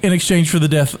pet in exchange for the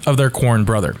death of their Corn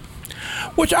brother.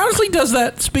 Which honestly, does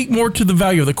that speak more to the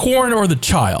value of the Corn or the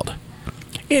child?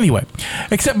 Anyway,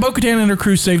 except Bo-Katan and her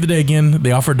crew save the day again.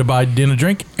 They offered to buy Din a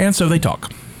drink, and so they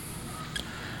talk.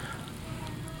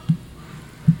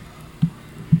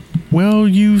 Well,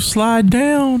 you slide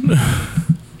down.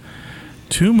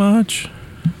 Too much.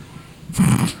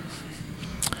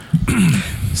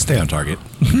 Stay on target.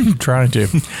 Trying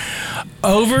to.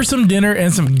 Over some dinner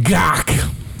and some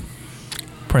gok.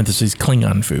 Parentheses,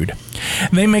 Klingon food.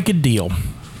 They make a deal.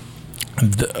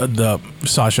 The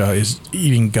Sasha is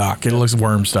eating gok. It looks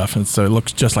worm stuff, and so it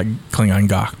looks just like Klingon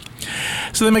gok.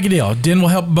 So they make a deal. Din will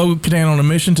help Bo-Katan on a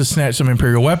mission to snatch some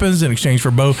Imperial weapons in exchange for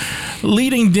Bo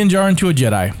leading Din Djarin to a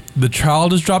Jedi. The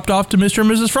child is dropped off to Mr. and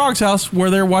Mrs. Frog's house,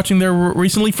 where they're watching their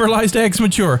recently fertilized eggs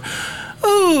mature.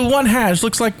 Ooh, one hatch.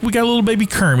 Looks like we got a little baby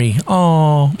Kermie.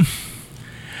 Aww.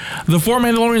 The 4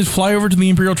 Mandalorians fly over to the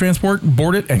Imperial transport,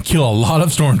 board it, and kill a lot of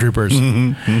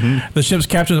stormtroopers. The ship's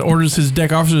captain orders his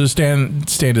deck officer to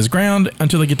stand his ground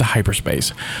until they get to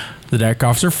hyperspace. The deck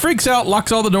officer freaks out,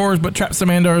 locks all the doors, but traps the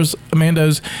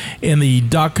Mandos in the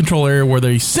dock control area, where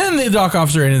they send the dock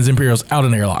officer and his Imperials out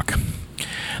an airlock.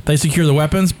 They secure the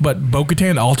weapons, but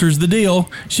Bo-Katan alters the deal.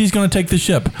 She's going to take the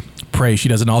ship. Pray she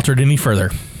doesn't alter it any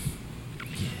further.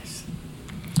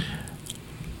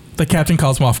 The captain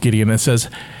calls Moff Gideon and says,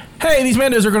 "Hey, these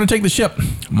Mandos are going to take the ship."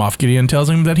 Moff Gideon tells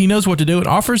him that he knows what to do and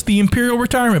offers the Imperial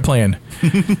retirement plan.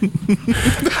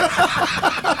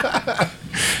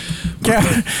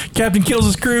 Captain kills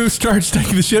his crew, starts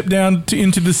taking the ship down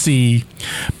into the sea.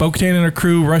 Bo-Katan and her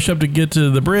crew rush up to get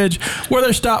to the bridge, where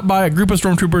they're stopped by a group of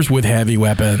stormtroopers with heavy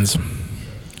weapons.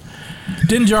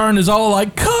 Din Djarin is all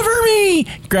like, "Cover me!"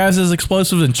 grabs his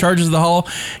explosives and charges the hull,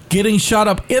 getting shot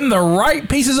up in the right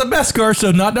pieces of Beskar,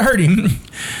 so not to hurt him.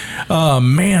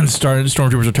 Man,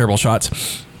 stormtroopers are terrible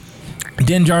shots.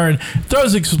 Din Djarin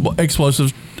throws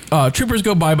explosives. Troopers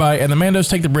go bye-bye, and the Mandos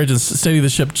take the bridge and steady the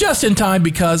ship just in time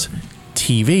because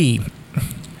TV.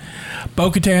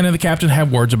 Bo-Katan and the captain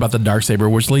have words about the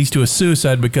Darksaber, which leads to a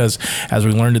suicide because, as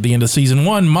we learned at the end of Season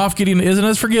 1, Moff Gideon isn't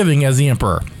as forgiving as the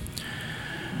Emperor.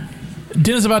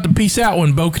 Din is about to peace out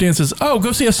when Bo-Katan says, "Oh,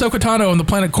 go see Ahsoka Tano on the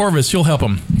planet Corvus. She'll help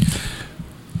him."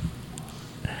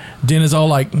 Din is all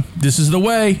like, "This is the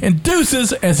way," and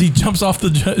deuces as he jumps off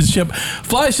the ship,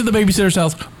 flies to the babysitter's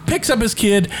house, picks up his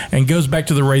kid, and goes back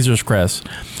to the Razor's Crest,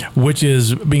 which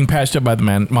is being patched up by the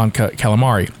Mon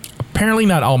Calamari. Apparently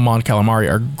not all Mon Calamari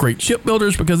are great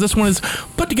shipbuilders, because this one is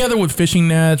put together with fishing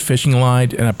nets, fishing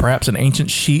line, and perhaps an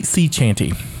ancient sea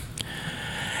chanty.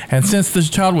 And since this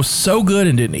child was so good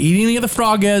and didn't eat any of the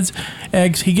frog eggs,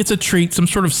 he gets a treat, some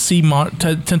sort of sea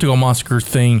tentacle monster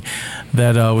thing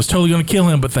that was totally going to kill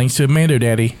him, but thanks to Mando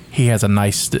Daddy, he has a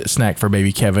nice snack for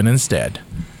baby Kevin instead.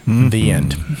 Mm-hmm. The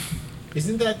end.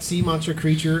 Isn't that sea monster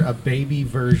creature a baby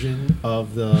version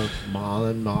of the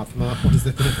Mon Mothma? What is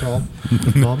that thing called?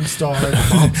 Monstar?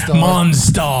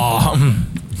 Monstar.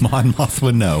 Mon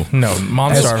Mothma, no. No,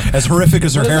 Monstar. As horrific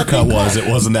as her haircut was, it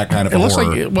wasn't that kind of a horror.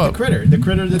 Like, well, the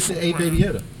critter that ate Baby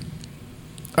Yoda.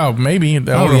 Oh, maybe.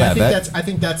 Oh, yeah. I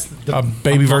think that's the a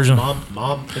baby version.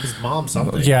 Mom. It was Mom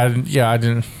something. Yeah, I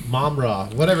didn't. Mom Ra,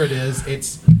 whatever it is.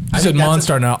 It's. I said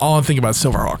Monstar now. All I'm thinking about is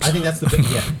Silverhawks. I think that's the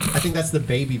I think that's the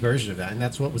baby version of that, and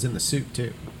that's what was in the suit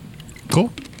too.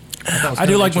 Cool. I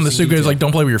do like when the suit goes like,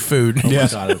 "Don't play with your food." Oh my God,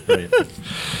 that was brilliant.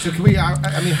 So can we?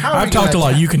 I mean, how? I've talked a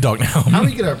lot. You can talk now. How are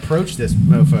we going to approach this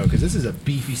mofo? Because this is a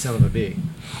beefy son of a bee.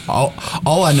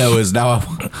 All I know is now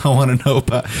I want to know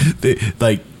about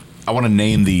I want to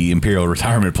name the Imperial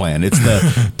retirement plan. It's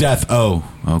the death. Oh,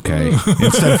 okay.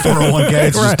 Instead of 401k,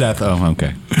 it's just death. Oh,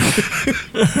 okay.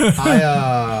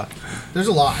 There's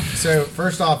a lot. So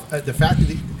first off, the fact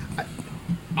that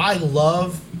I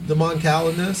love the Mon Cal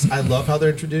in this. I love how they're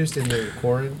introduced in the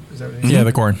Quarren. Is that what it is? Yeah,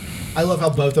 the Quarren. I love how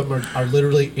both of them are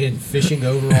literally in fishing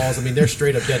overalls. I mean, they're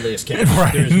straight up deadliest catch.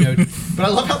 Right. But I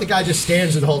love how the guy just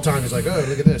stands there the whole time. He's like, oh,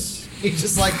 look at this. He's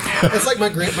just like, it's like my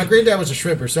granddad was a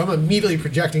shrimper, so I'm immediately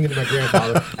projecting into my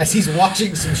grandfather as he's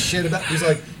watching some shit about. He's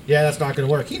like, yeah, that's not going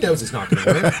to work. He knows it's not going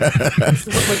to work. That's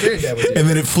what my granddad would do. And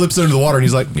then it flips under the water, and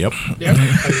he's like, yep. Yep.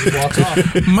 And he walks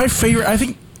off. My favorite, I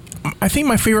think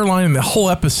my favorite line in the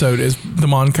whole episode is the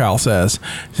Mon Cal says.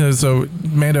 So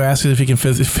Mando asks if he can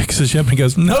fix his ship, and he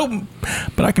goes, "Nope,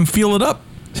 but I can fuel it up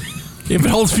if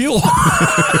it holds fuel."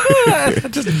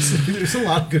 There's a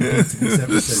lot of good bits in this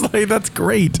episode. Like, that's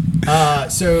great.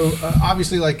 So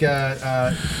obviously, like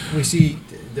we see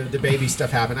the baby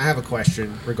stuff happen. I have a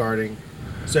question regarding.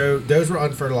 So those were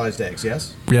unfertilized eggs,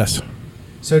 yes? Yes.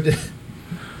 So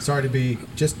sorry to be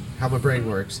just how my brain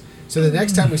works. So the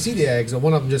next time we see the eggs,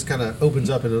 one of them just kind of opens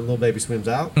up and a little baby swims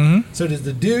out. Mm-hmm. So does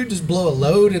the dude just blow a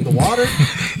load in the water?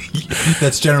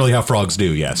 That's generally how frogs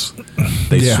do. Yes,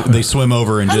 they swim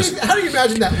over and how do you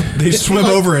imagine that? They swim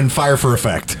over and fire for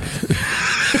effect.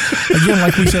 Again,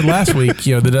 like we said last week,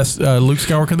 the Luke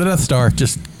Skywalker, the Death Star,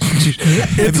 just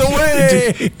it's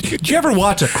away. Did you ever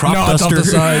watch a crop duster? It's off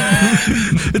the side.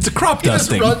 It's a crop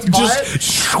dusting. Just runs by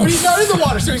it. But he's not in the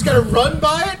water, so he's got to run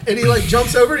by it, and he like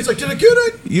jumps over. And he's like, "Did I get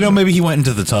it?" Maybe he went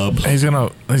into the tub. He's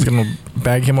gonna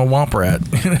bag him a Womp Rat.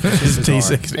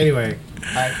 T6. Anyway,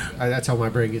 that's how my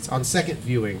brain gets. On second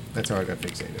viewing, that's how I got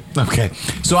fixated. Okay,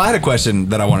 so I had a question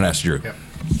that I wanted to ask Drew. Yep.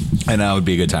 And that would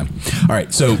be a good time. All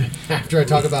right, so after I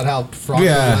talk about how frogs.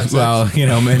 Yeah, well,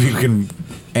 maybe we can.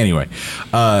 Anyway,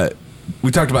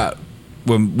 we talked about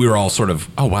when we were all sort of,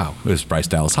 oh wow, it was Bryce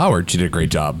Dallas Howard. She did a great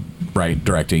job, right,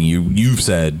 directing. You've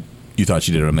said you thought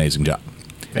she did an amazing job.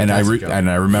 Fantastic job. And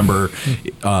I remember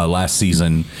last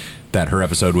season that her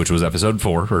episode, which was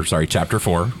chapter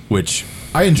 4, which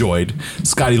I enjoyed.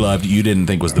 Scotty loved. You didn't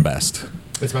think was the best.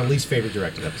 It's my least favorite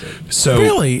directed episode. So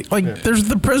really, there's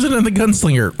the President and the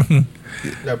Gunslinger.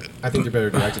 No, I think they're better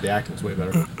directed. The acting's way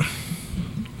better.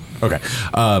 Okay.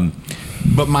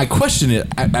 But my question is,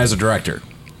 as a director,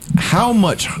 how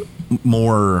much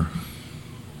more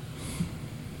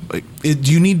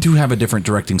do you need to have a different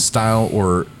directing style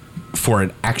or for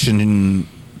an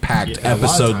action-packed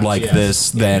episode times, like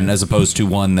this than as opposed to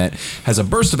one that has a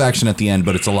burst of action at the end,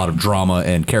 but it's a lot of drama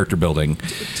and character building?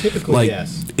 Typically,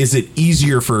 yes. Is it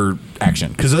easier for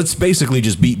action? Because it's basically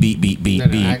just beat.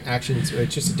 Action,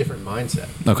 it's just a different mindset.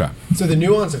 Okay. So the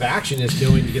nuance of action is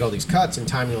knowing to get all these cuts and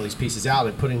timing all these pieces out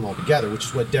and putting them all together, which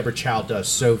is what Deborah Chow does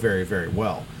so very, very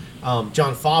well.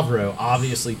 Jon Favreau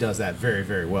obviously does that very,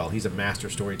 very well. He's a master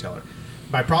storyteller.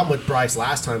 My problem with Bryce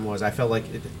last time was I felt like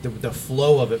the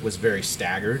flow of it was very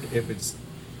staggered.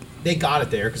 They got it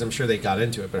there because I'm sure they got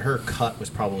into it, but her cut was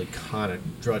probably kind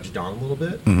of drudged on a little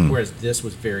bit, whereas this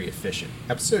was very efficient.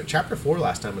 Chapter 4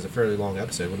 last time was a fairly long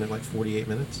episode. Wasn't it like 48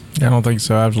 minutes? I don't think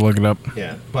so. I have to look it up.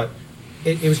 Yeah, but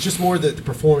it was just more the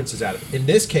performances out of it. In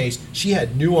this case, she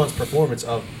had nuanced performance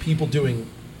of people doing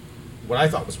what I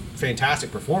thought was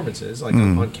fantastic performances, like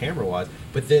on camera wise,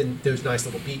 but then those nice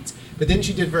little beats. But then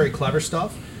she did very clever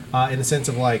stuff in the sense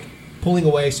of like pulling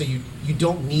away so you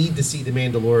don't need to see the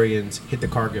Mandalorians hit the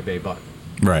cargo bay button.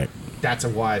 Right. That's a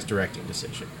wise directing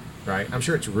decision, right? I'm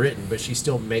sure it's written, but she's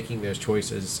still making those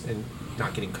choices and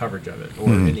not getting coverage of it or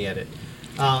in the edit.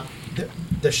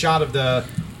 The shot of the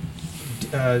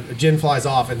Jin flies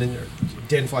off and then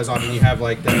Din flies off and you have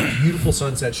like that beautiful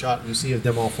sunset shot you see of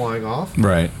them all flying off.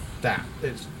 Right.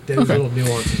 Those little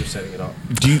nuances of setting it up.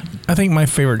 I think my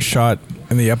favorite shot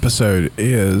in the episode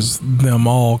is them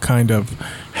all kind of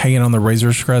hanging on the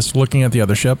Razor's Crest, looking at the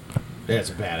other ship. Yeah, it's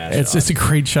a badass shot. It's a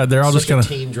great shot. They're all just kind of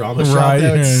teen drama shot.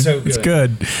 Though. It's so good. It's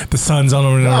good. The sun's on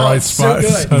them in the right spot.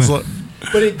 So good.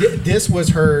 But this was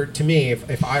her. To me,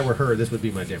 if I were her, this would be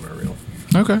my demo reel.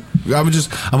 Okay. I'm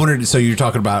wondering. So you're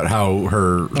talking about how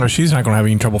her? Oh, she's not going to have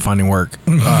any trouble finding work.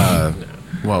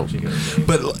 Well,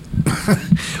 but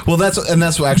that's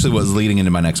actually what was leading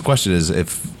into my next question is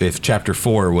if chapter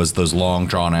 4 was those long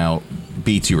drawn out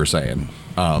beats you were saying,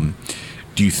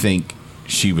 do you think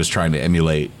she was trying to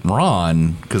emulate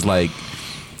Ron? Because like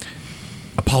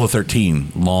Apollo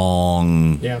 13,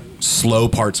 long, slow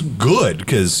parts, good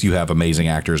because you have amazing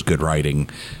actors, good writing,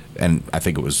 and I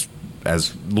think it was.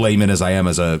 As layman as I am,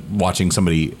 as watching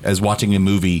a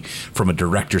movie from a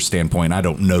director's standpoint, I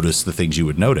don't notice the things you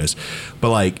would notice. But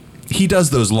like he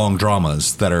does those long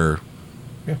dramas that are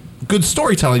good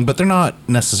storytelling, but they're not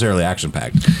necessarily action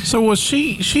packed. So was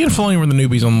she and Filoni were the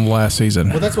newbies on the last season?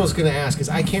 Well, that's what I was going to ask. Is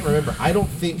I can't remember. I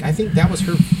think that was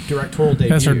her directorial debut.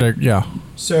 That's her, yeah.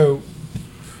 So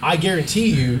I guarantee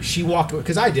you, she walked away,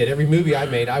 because I did. Every movie I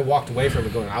made, I walked away from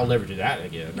it going, I'll never do that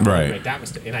again. I'll never make that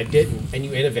mistake. And I didn't, and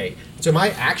you innovate. So my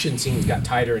action scenes got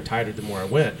tighter and tighter the more I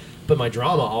went. But my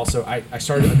drama also, I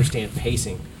started to understand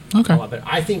pacing a lot better.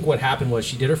 I think what happened was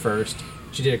she did her first.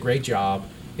 She did a great job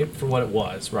for what it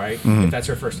was, right? If that's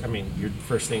her first, I mean, your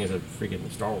first thing is a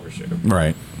freaking Star Wars show.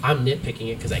 Right. I'm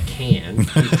nitpicking it because I can be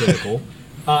critical.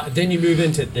 Then you move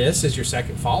into this as your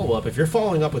second follow-up. If you're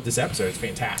following up with this episode, it's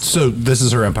fantastic. So this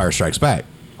is her Empire Strikes Back.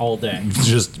 All day.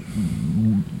 Just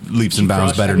leaps and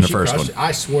bounds better than the first one.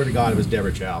 I swore to God it was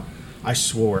Deborah Chow. I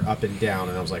swore up and down,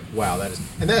 and I was like, wow, that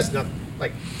is not,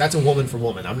 like, that's a woman for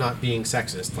woman. I'm not being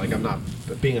sexist. Like, I'm not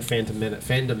being a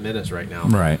fandom menace right now.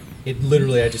 Right. It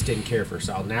literally, I just didn't care for her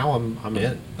style. Now I'm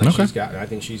in. Like, I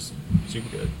think she's super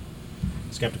good.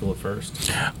 Skeptical at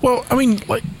first. Well, I mean,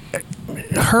 like,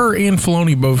 her and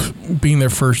Filoni both being their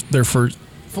first.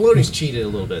 Filoni's cheated a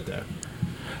little bit, though.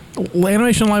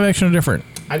 Animation and live action are different.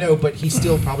 I know, but he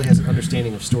still probably has an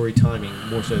understanding of story timing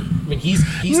more so. I mean, he's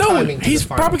timing. He's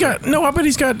probably got no. I bet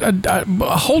he's got a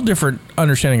whole different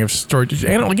understanding of story.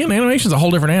 And again, animation is a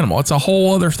whole different animal. It's a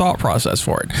whole other thought process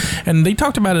for it. And they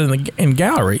talked about it in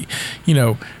gallery. You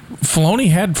know, Filoni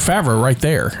had Favreau right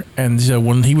there, and so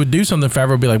when he would do something,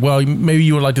 Favreau would be like, "Well, maybe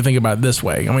you would like to think about it this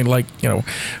way." I mean, like, you know,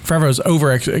 Favreau's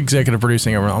over executive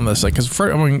producing on this, like, because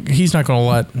I mean, he's not going to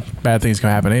let bad things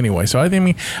happen anyway. So I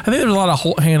think there's a lot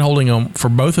of hand holding for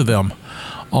both of them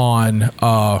on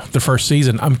the first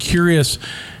season. I'm curious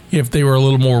if they were a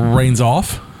little more reins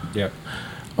off. Yep.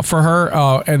 For her,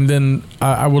 and then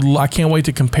I can't wait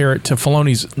to compare it to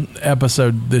Filoni's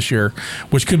episode this year,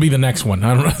 which could be the next one.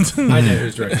 I don't know. I know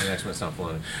who's directing the next one. It's not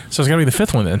Filoni. So it's got to be the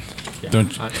fifth one then.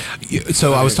 Yeah.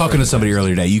 So I was talking to somebody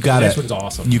earlier today. The next one's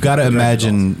awesome. You got to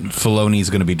imagine Filoni's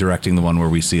going to be directing the one where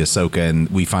we see Ahsoka, and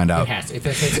we find out.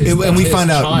 And we find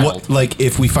out what, like,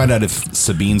 if we find out if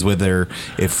Sabine's with her,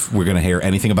 if we're going to hear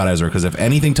anything about Ezra, because if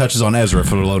anything touches on Ezra,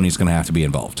 Filoni's going to have to be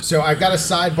involved. So I've got to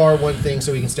sidebar one thing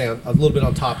so we can stay on a little bit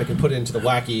on topic and put it into the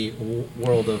wacky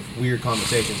world of weird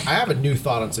conversations. I have a new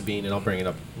thought on Sabine, and I'll bring it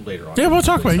up later on. Yeah, we'll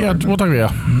talk about it. Yeah, we'll talk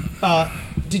about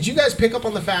it. Did you guys pick up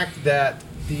on the fact that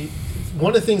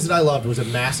one of the things that I loved was a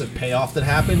massive payoff that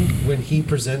happened when he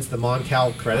presents the Mon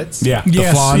Cal credits? Yeah.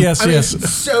 Yes.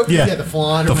 So the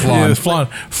flan. The flan. Yeah, the flan.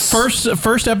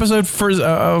 First episode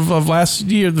of last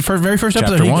year, the very first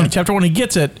episode, chapter 1, he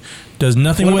gets it. Does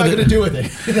nothing with it. What am I going to do with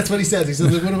it? That's what he says. He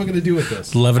says, "What am I going to do with this?"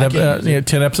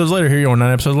 10 episodes later, here you are.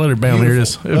 9 episodes later, bam, beautiful. here it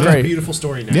is. It was great. great. Beautiful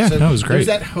story now. Yeah, so that was great. There's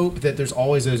that hope that there's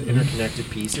always those interconnected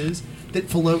pieces that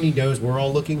Filoni knows we're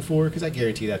all looking for, because I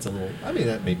guarantee that's a little. I mean,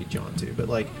 that may be John too, but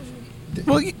like,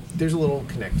 there's a little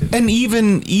connected. And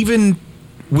even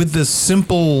with the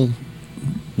simple,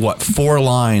 4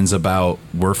 lines about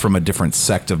we're from a different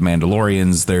sect of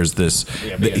Mandalorians. There's this.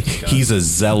 He's a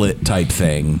zealot type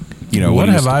thing. You know, what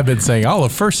have I been saying all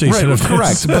of first season? Right,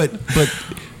 correct. But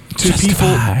to people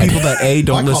that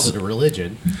don't listen, call it a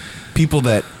religion. People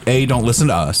that don't listen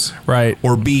to us, right,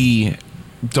 or B,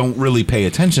 don't really pay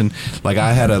attention. Like,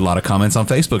 I had a lot of comments on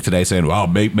Facebook today saying, "Wow,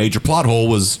 major plot hole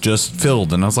was just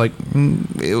filled," and I was like,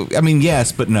 I mean,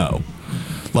 yes, but no.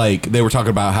 Like, they were talking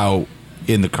about how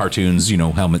in the cartoons, you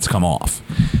know, helmets come off.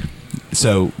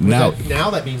 So now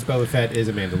that means Boba Fett is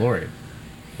a Mandalorian,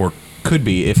 or could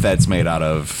be if that's made out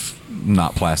of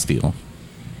not plasteel. Well,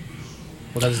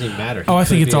 that doesn't even matter. I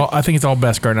think it's all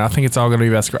Beskar now. I think it's all going to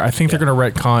be Beskar. I think they're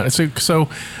going to retcon. So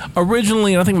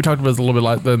originally, and I think we talked about this a little bit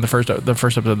like in the first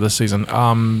episode of this season.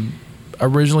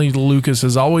 Originally, Lucas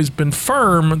has always been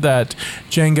firm that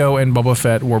Jango and Boba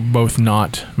Fett were both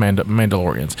not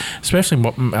Mandalorians. Especially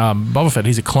Boba Fett,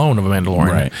 he's a clone of a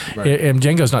Mandalorian. Right. And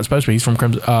Jango's not supposed to be. He's from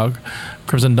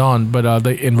Crimson Dawn. But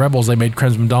in Rebels, they made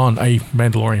Crimson Dawn a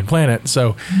Mandalorian planet.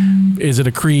 So is it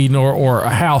a creed or a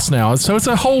house now? So it's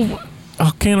a whole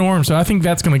can of worms. So I think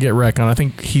that's going to get wrecked on. I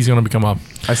think he's going to become up.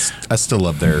 I still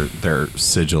love their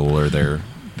sigil or their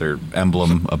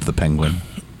emblem of the penguin.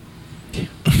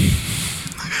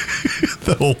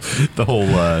 the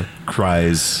whole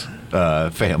Cries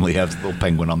family has a little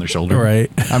penguin on their shoulder.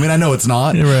 Right. I mean, I know it's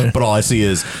not, right, but all I see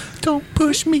is, "Don't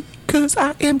push me, 'cause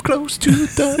I am close to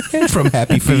the end." From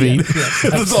Happy Feet.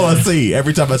 That's all I see.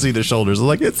 Every time I see their shoulders, I'm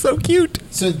like, it's so cute.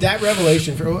 So that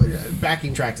revelation, for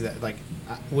backing track to that, like,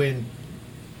 when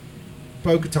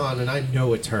Bo-Katan, and I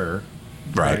know it's her.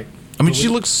 Right. I mean, she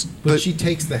looks... But she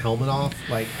takes the helmet off,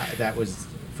 like, that was,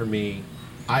 for me...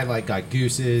 I got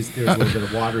gooses. There was a little bit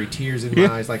of watery tears in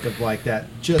my eyes, like that.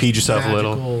 Just peed yourself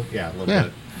magical, a little. Yeah, a little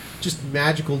bit. Just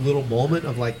magical little moment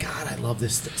of like, God, I love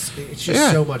this. It's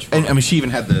just so much fun. And I mean, she even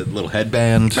had the little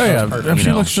headband. Oh yeah, and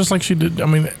she looks just like she did. I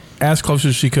mean, as close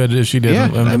as she could as she did.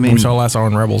 Yeah, we saw last hour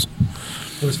in Rebels.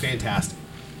 It was fantastic.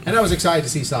 And I was excited to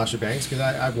see Sasha Banks because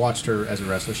I've watched her as a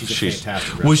wrestler. She's a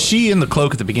fantastic wrestler. Was she in the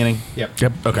cloak at the beginning? Yep.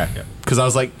 Okay. Because I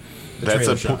was like,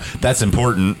 that's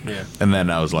important. Yeah. And then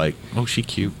I was like, oh, she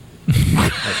cute.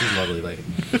 Oh, she's a lovely lady.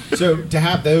 So to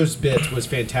have those bits was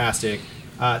fantastic.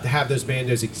 To have those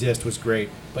Mandos exist was great.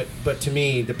 But to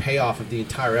me, the payoff of the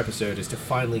entire episode is to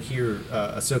finally hear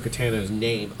Ahsoka Tano's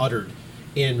name uttered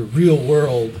in real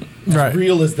world, as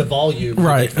real as the volume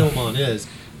that they film on is.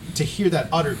 To hear that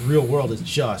uttered real world is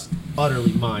just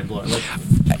utterly mind blowing. Like,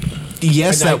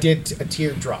 yes, I did a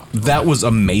tear drop. That was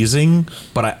amazing,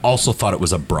 but I also thought it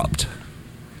was abrupt.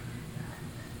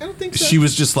 I don't think so. She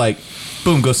was just like,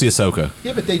 boom, go see Ahsoka.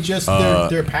 Yeah, but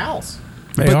they're pals.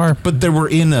 They are. But they were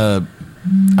in a.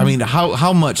 I mean,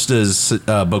 how much does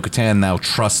Bo-Katan now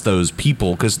trust those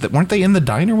people? Because weren't they in the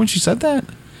diner when she said that?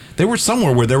 They were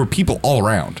somewhere where there were people all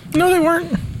around. No, they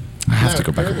weren't. I have to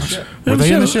go back and watch. Were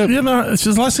they in the ship? Yeah, no, it's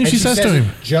just the last thing she says to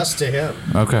him. Just to him.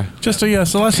 Okay. It's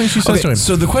the last thing she says to him.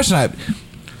 So the question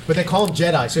But they call him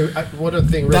Jedi. So one other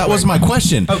thing. That was my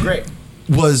question. Oh, great.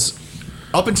 Was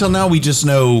up until now we just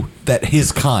know that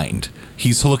his kind.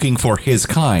 He's looking for his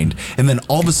kind, and then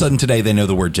all of a sudden today they know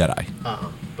the word Jedi.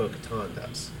 Bo-Katan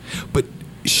does. But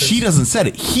she doesn't say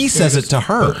it. He says it to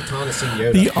her. Bo-Katan has seen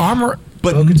Yoda. The armor.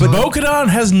 But Bo-Katan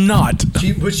has not.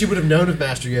 She would have known of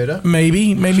Master Yoda.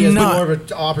 Maybe She has not. more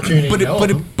of an opportunity to know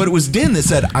him. But it was Din that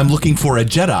said, "I'm looking for a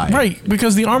Jedi." Right,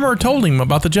 because the armor told him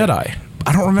about the Jedi.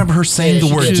 I don't remember her saying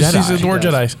the word She Jedi. says the word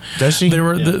Jedi. Does she?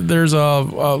 There's a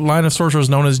line of sorcerers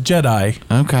known as Jedi.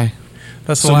 Okay.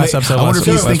 That's the last episode. I wonder if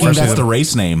he's thinking that's season. the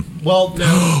race name. Well,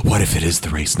 no. What if it is the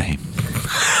race name?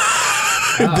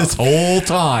 This whole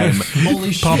time,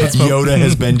 Holy shit. Yoda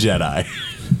has been Jedi.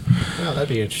 Wow, that'd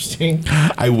be interesting.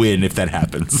 I win if that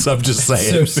happens. I'm just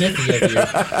saying. So sippy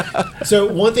of you.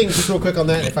 So one thing, just real quick on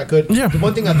that, if I could. Yeah. The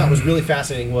one thing I thought was really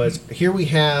fascinating was here we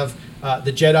have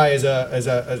the Jedi as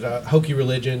a hokey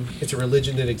religion. It's a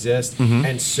religion that exists,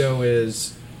 and so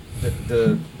is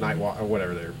the Night Watch or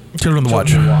whatever they're. Children of the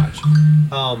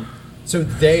Watch. So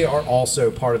they are also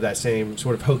part of that same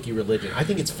sort of hokey religion. I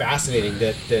think it's fascinating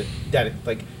that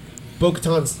like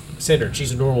Bo-Katan's centered.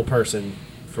 She's a normal person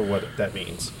for what that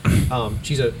means.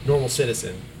 She's a normal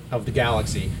citizen of the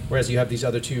galaxy, whereas you have these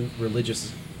other two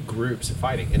religious groups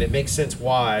fighting, and it makes sense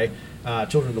why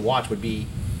Children of the Watch would be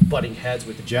butting heads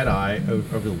with the Jedi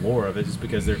over the lore of it, is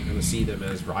because they're going to see them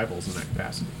as rivals in that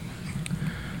capacity.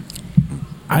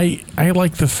 I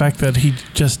like the fact that he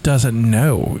just doesn't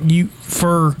know.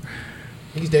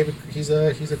 He's David. He's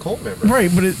a cult member,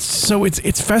 Right, but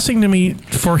it's fascinating to me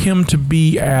for him to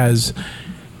be as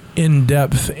in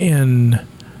depth in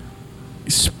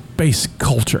space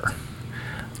culture.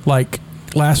 Like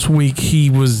last week, he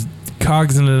was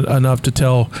cognizant enough to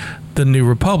tell the New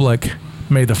Republic,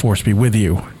 "May the Force be with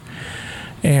you,"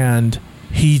 and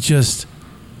you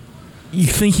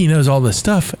think he knows all this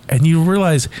stuff, and you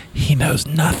realize he knows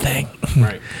nothing.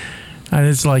 right? And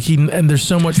it's like and there's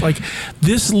so much, like,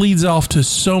 this leads off to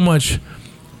so much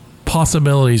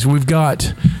possibilities. We've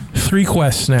got 3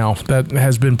 quests now that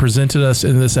has been presented us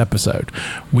in this episode.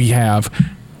 We have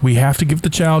to give the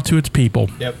child to its people.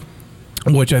 Yep.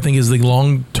 Which I think is the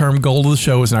long-term goal of the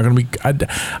show. It's not going to be.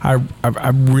 I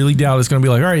really doubt it's going to be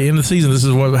like, all right, end of the season, this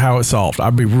is how it's solved.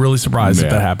 I'd be really surprised if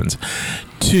that happens.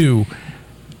 2,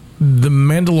 the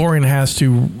Mandalorian has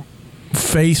to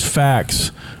face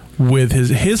facts with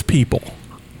his people.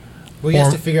 Well, he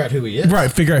has to figure out who he is.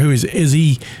 Right, figure out who he is. Is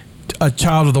he a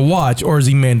child of the Watch, or is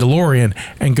he Mandalorian,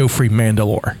 and go free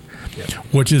Mandalore? Yep.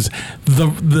 Which is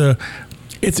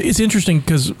it's interesting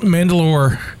because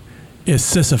Mandalore is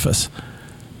Sisyphus.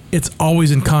 It's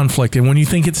always in conflict, and when you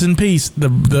think it's in peace, the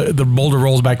boulder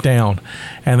rolls back down,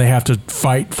 and they have to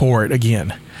fight for it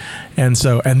again. And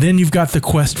then you've got the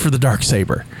quest for the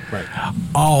Darksaber. Right.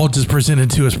 All just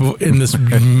presented to us in this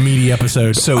meaty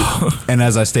episode. So, and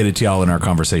as I stated to y'all in our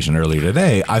conversation earlier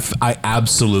today, I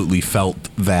absolutely felt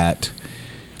that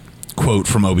quote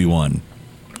from Obi-Wan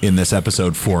in this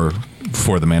episode for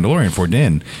the Mandalorian, for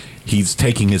Din. He's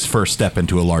taking his first step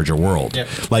into a larger world.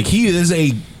 Yep. Like, he is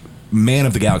a man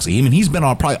of the galaxy. I mean, he's been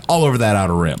probably all over that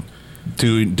outer rim,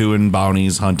 doing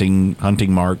bounties, hunting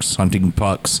marks, hunting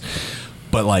pucks.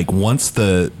 But like, once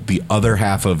the other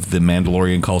half of the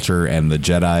Mandalorian culture and the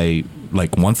Jedi,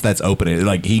 like, once that's open,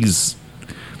 like, he's.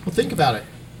 Well, think about it.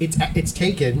 It's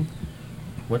taken.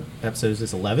 What episode is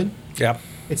this? 11. Yeah.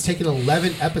 It's taken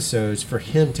 11 episodes for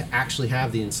him to actually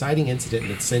have the inciting incident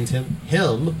that sends him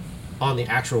on the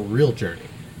actual real journey.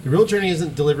 The real journey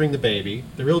isn't delivering the baby.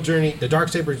 The real journey, the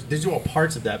Darksabers, these are all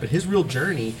parts of that, but his real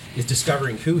journey is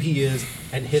discovering who he is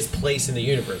and his place in the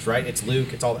universe, right? It's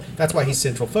Luke, it's all that. That's why he's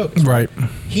central focus. Right.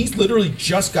 He's literally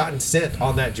just gotten sent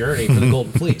on that journey for the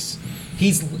Golden Fleece.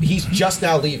 He's just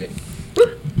now leaving.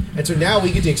 And so now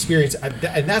we get to experience,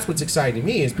 and that's what's exciting to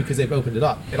me, is because they've opened it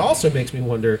up. It also makes me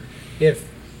wonder if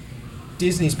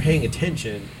Disney's paying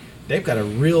attention. They've got a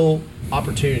real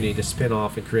opportunity to spin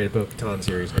off and create a Bo-Katan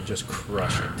series and just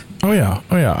crush it. Oh yeah,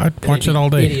 I'd watch it all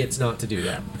day. Idiots not to do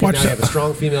that. Watch now you have a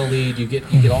strong female lead. You get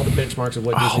all the benchmarks of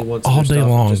what Disney wants. All in their day stuff,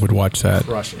 long just would watch that.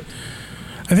 Crush it.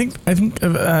 I think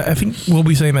we'll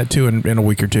be saying that too in a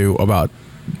week or two about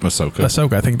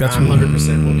Ahsoka. I think that's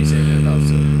 100% we'll be saying that about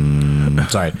Ahsoka.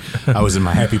 Sorry, I was in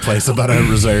my happy place about a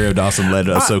Rosario Dawson led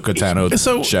Ahsoka Tano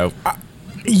show.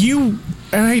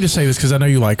 And I hate to say this because I know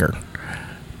you like her,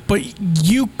 but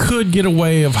you could get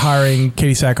away of hiring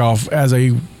Katie Sackhoff as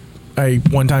a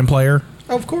one-time player.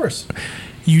 Oh, of course.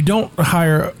 You don't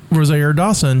hire Rosario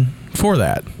Dawson for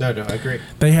that. No, I agree.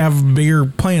 They have bigger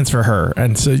plans for her,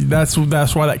 and so that's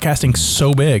why that casting's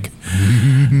so big.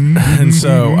 And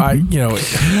so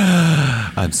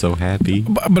I'm so happy.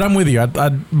 But I'm with you. I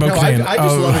just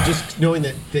love it just knowing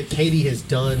that Katie has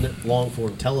done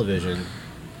long-form television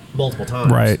multiple times.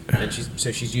 Right. And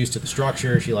she's used to the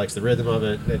structure. She likes the rhythm of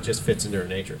it. It just fits into her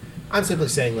nature. I'm simply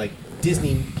saying, like,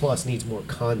 Disney Plus needs more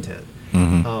content.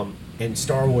 Mm-hmm. And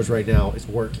Star Wars right now is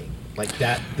working. Like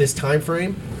that, this time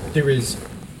frame, there is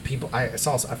people. I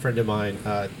saw a friend of mine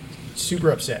super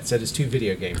upset, said it's too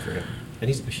video game for him. And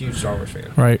he's a huge Star Wars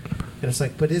fan. Right. And it's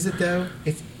like, but is it though?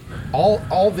 It's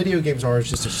all video games are is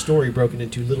just a story broken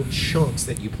into little chunks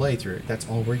that you play through. That's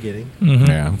all we're getting. Mm-hmm.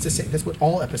 Yeah. It's the same. That's what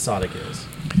all episodic is.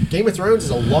 Game of Thrones is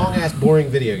a long ass boring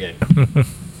video game.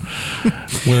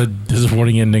 With a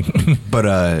disappointing ending.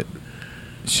 But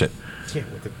shit. Yeah,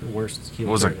 with the worst What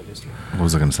was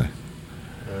I gonna say?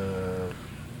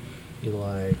 You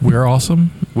like? We're awesome.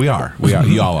 We are.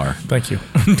 Y'all are. Thank you.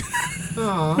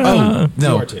 Oh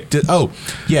no. You are too.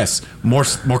 Yes. More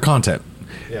content.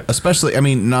 Yeah. Especially, I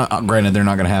mean, not granted, they're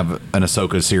not going to have an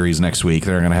Ahsoka series next week.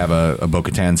 They're going to have a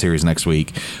Bo-Katan series next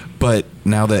week. But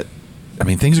now that, I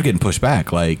mean, things are getting pushed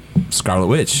back. Like Scarlet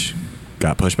Witch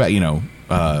got pushed back.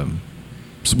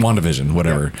 WandaVision,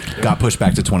 whatever, got pushed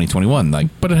back to 2021. Like,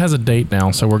 but it has a date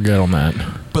now, so we're good on that.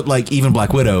 But like, even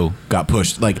Black Widow got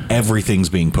pushed. Like, everything's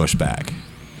being pushed back.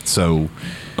 So,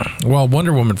 well,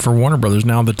 Wonder Woman for Warner Brothers,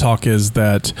 now the talk is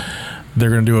that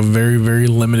they're going to do a very, very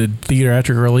limited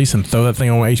theatrical release and throw that thing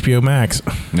on HBO Max.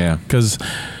 Yeah, because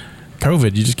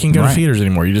COVID, you just can't go to theaters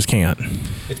anymore. You just can't.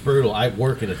 It's brutal. I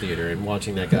work in a theater, and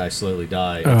watching that guy slowly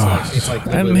die, it's like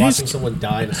and watching someone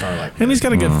die in a Starlight. And he's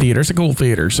got a good theater. It's a cool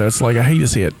theater, so it's like I hate to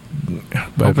see it.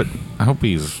 But I hope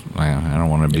he's. I don't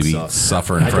want to be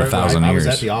suffering for 1,000 years. I was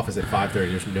at the office at 5:30.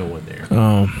 There's no one there.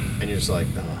 And you're just like,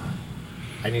 oh.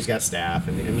 And he's got staff.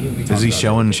 And I mean, is he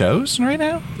showing shows right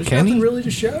now? There's nothing really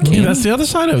to show. Yeah, that's the other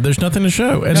side of it. There's nothing to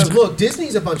show. And look,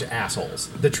 Disney's a bunch of assholes.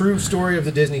 The true story of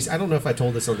the Disney, I don't know if I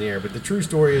told this on the air, but the true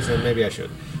story is, and maybe I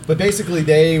should, but basically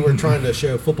they were trying to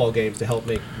show football games to help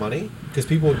make money because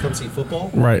people would come see football.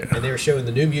 Right. And they were showing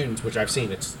the New Mutants, which I've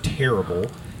seen. It's terrible.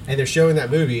 And they're showing that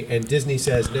movie, and Disney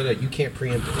says, no, you can't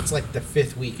preempt it. It's like the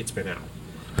 5th week it's been out.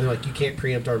 And they're like, you can't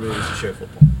preempt our movies to show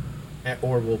football,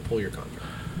 or we'll pull your contract.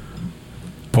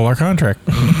 Pull our contract.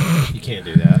 You can't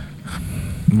do that.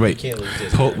 Wait. You can't lose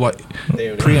Disney. What?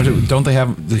 Preemptive. Don't they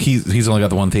have? He's only got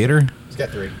the one theater. He's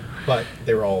got 3, but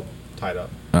they were all tied up.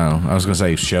 Oh, I was gonna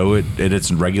say show it at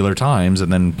its regular times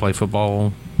and then play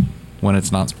football when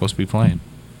it's not supposed to be playing.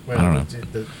 Well, I don't know.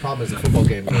 The problem is the football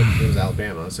game. It was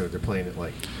Alabama, so they're playing at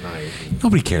like 9.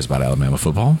 Nobody cares about Alabama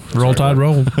football. Roll Tide,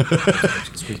 roll.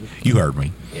 Excuse me. You heard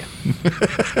me. Yeah.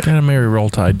 Kind of Mary Roll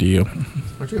Tide to you.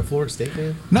 Aren't you a Florida State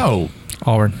fan? No.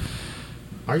 Auburn.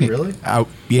 Are you really?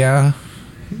 Yeah.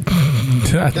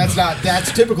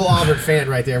 That's typical Auburn fan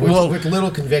right there with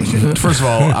little conviction. First of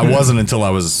all, I wasn't until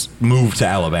I was moved to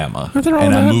Alabama, and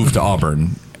I moved to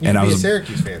Auburn. And I was a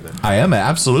Syracuse fan then. I am,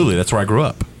 absolutely. That's where I grew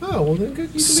up. Oh, well then good. You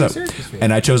can be a Syracuse fan.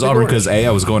 And I chose Auburn because I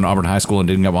was going to Auburn High School and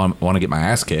didn't want to get my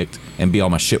ass kicked, and B,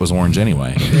 all my shit was orange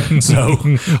anyway. So,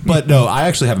 but no, I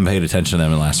actually haven't paid attention to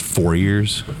them in the last 4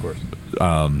 years. Of course.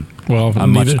 Well,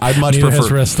 I'd much prefer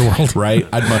the rest of the world, right?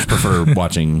 I'd much prefer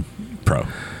watching pro.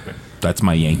 That's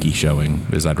my Yankee showing.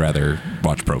 Is I'd rather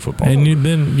watch pro football. And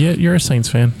you're a Saints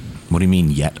fan. What do you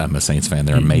mean yet? I'm a Saints fan.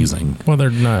 They're amazing. Well, they're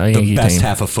not a The Yankee best team.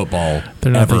 half of football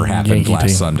They're not ever the happened Yankee last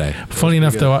team. Sunday. Funny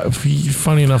enough, though,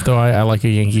 I like a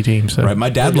Yankee team. So Right, my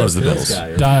dad loves the Bills.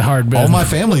 Die hard Bills. All my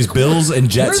family's Bills and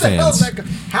Jets Where the hell is fans. that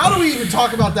how do we even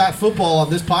talk about that football on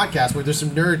this podcast where there's some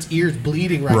nerds' ears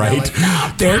bleeding right Right? now?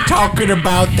 Like, They're talking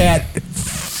about that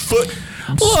foot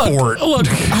sport. Look,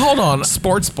 hold on.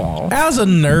 Sports ball. As a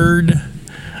nerd,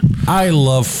 I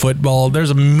love football.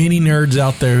 There's many nerds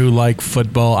out there who like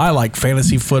football. I like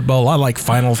fantasy football. I like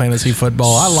Final Fantasy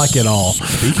football. I like it all.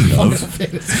 Speaking of,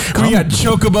 We got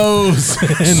chocobos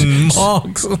and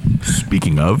monks.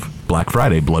 Speaking of, Black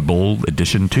Friday Blood Bowl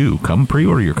Edition 2. Come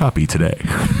pre-order your copy today.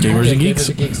 Gamers and Geeks.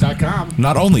 GamersandGeeks.com.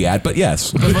 Not only at, but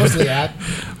yes. But mostly at.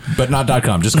 But not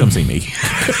 .com. Just come see me.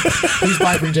 Please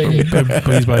buy from JD.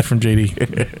 Please buy from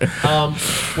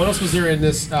JD. What else was there in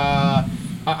this?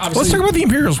 Let's talk about the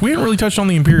Imperials. We haven't really touched on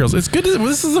the Imperials. It's good.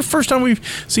 This is the first time we've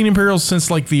seen Imperials since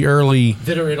like the early.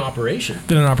 that are in operation.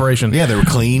 Been in operation. Yeah, they were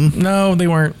clean. No, they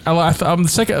weren't.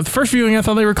 The first viewing, I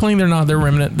thought they were clean. They're not. They're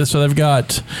remnant. So they've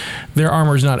got their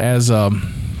armor's not as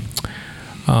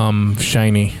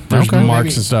shiny. There's Okay. marks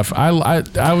Maybe. and stuff. I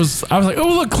was like, oh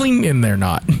look, clean, and they're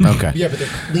not. Okay. Oh. Yeah, but they're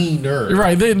cleaner.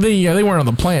 Right, they weren't on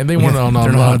the planet. They weren't on.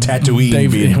 they're not on Tatooine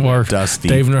Dave, being or dusty.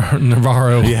 Dave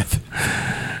Navarro. Yeah.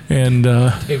 And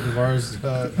Dave Navarro's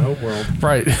homeworld.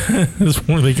 right, that's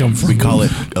where they come from. We call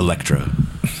it Electra.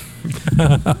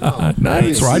 Oh,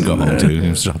 Nice. That's where I'd go home to.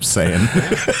 That's what I'm saying.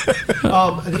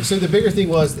 So the bigger thing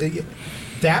was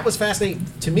that was fascinating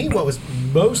to me. What was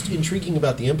most intriguing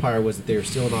about the Empire was that they were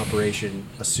still in operation,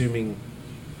 assuming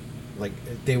like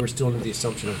they were still under the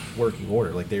assumption of working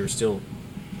order, like they were still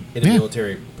in a Yeah.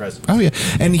 military presence. Oh, yeah.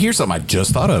 And here's something I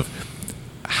just thought of.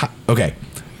 Okay.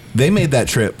 They made that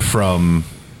trip from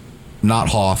not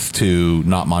Hoth to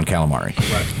not Mon Calamari.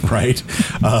 Right?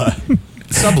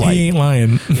 Sublight. He ain't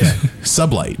lying. Yeah,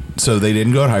 Sublight. So they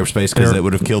didn't go to hyperspace because They're- it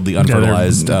would have killed the they're-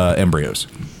 unfertilized embryos.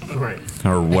 right.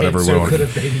 Or whatever And we so want. could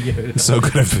have Baby Yoda. So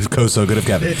could have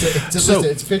Kevin.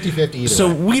 It's 50-50 either So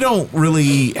way. we don't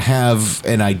really have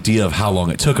an idea of how long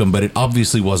it took them, but it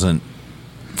obviously wasn't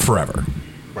forever,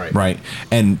 right?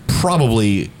 And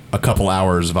probably a couple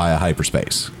hours via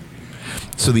hyperspace.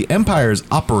 So the Empire is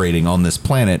operating on this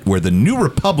planet where the New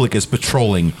Republic is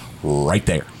patrolling right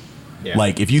there. Yeah.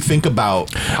 Like, if you think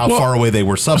about how far away they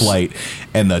were sublight,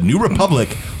 and the New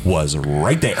Republic was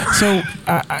right there. So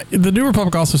the New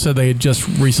Republic also said they had just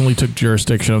recently took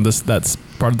jurisdiction of that's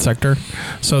part of the sector.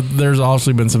 So there's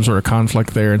obviously been some sort of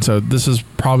conflict there, and so this is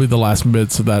probably the last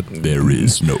bits of that. There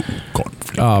is no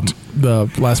conflict.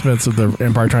 The last bits of the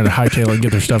Empire trying to hightail and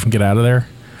get their stuff and get out of there.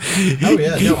 Oh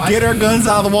yeah, no, Get our guns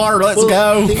out of the water. Let's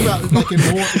go. Think about like in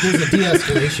war, there's a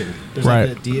de-escalation. There's Right.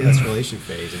 like a de-escalation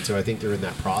phase, and so I think they're in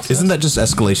that process. Isn't that just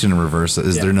escalation in reverse?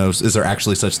 Is there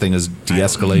actually such thing as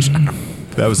de-escalation?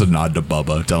 That was a nod to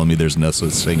Bubba telling me there's no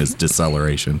such thing as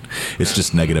deceleration. It's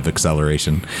just negative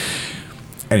acceleration.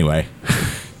 Anyway,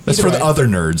 that's Either for the way. other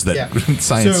nerds that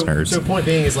science so, nerds. So point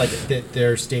being is like that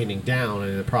they're standing down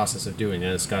and in the process of doing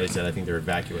that. As Scotty said, I think they're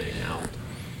evacuating out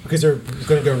because they're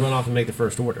going to go run off and make the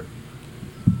first order.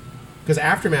 Because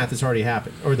Aftermath has already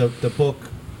happened, or the book,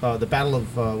 the Battle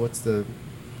of what's the?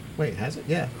 Wait, has it?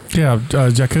 Yeah, Yeah,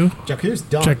 Jakku. Jakku's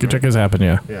done. Jakku's happened.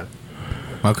 Yeah, Yeah.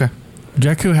 Okay.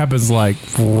 Jakku happens like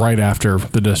right after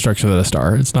the destruction of the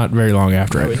Star. It's not very long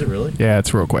after Oh, it. is it really? Yeah,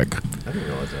 it's real quick. I didn't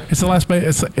realize that. It's the last.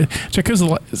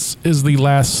 Jakku's is the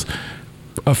last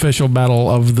official battle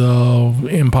of the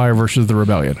Empire versus the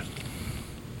Rebellion.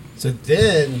 So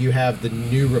then you have the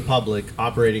New Republic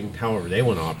operating however they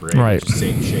want to operate, Right. which is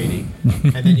safe shady,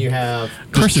 and then you have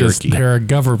Of course, it is. jerky. They're a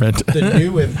government. the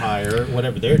New Empire,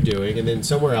 whatever they're doing, and then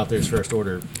somewhere out there's First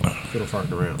Order fiddle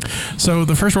farting around. So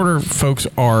the First Order folks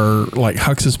are like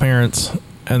Hux's parents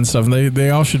and stuff.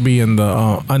 They all should be in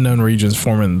the unknown regions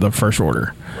forming the First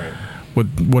Order Right.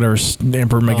 with whatever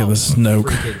Emperor making the Snoke.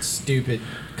 Freaking stupid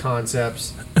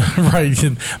concepts. Right.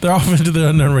 They're off into the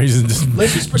unknown regions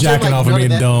Let's just just pretend jacking like off and none of being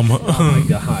that- dumb. Oh my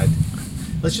god.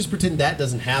 Let's just pretend that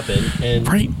doesn't happen, and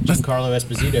Right. Giancarlo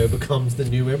Esposito becomes the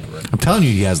new emperor. I'm telling you,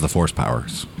 he has the force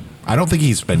powers. I don't think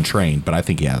he's been trained, but I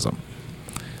think he has them.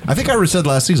 I think I said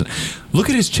last season. Look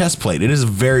at his chest plate. It is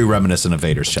very reminiscent of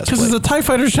Vader's chest Because plate. it's a TIE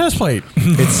Fighter's chest plate.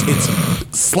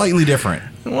 It's slightly different.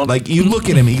 Like, you look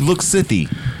at him, he looks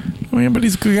Sithy. Oh, yeah, but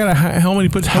he's got a helmet. He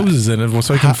puts hoses in it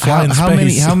so he can fly in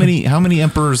space. How many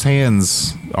Emperor's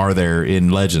hands are there in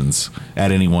Legends at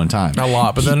any one time? A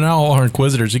lot, but then now all are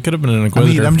Inquisitors. He could have been an I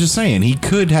Inquisitor. mean, I'm just saying he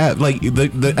could have, like,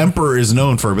 the Emperor is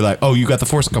known for be like, oh, you got the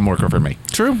Force, come work for me.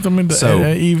 True. I mean, So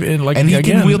even like and he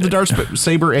again, can wield the dark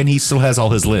saber, and he still has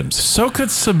all his limbs. So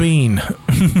could Sabine.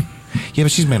 Yeah,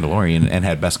 but she's Mandalorian and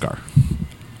had Beskar.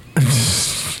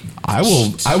 I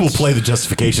will play the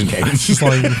justification game.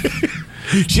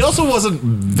 She also wasn't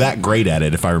that great at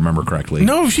it, if I remember correctly.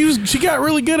 No, she got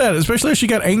really good at it, especially if she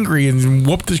got angry and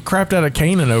whooped the crap out of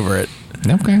Kanan over it.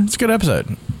 Okay. It's a good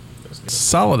episode.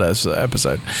 Solid as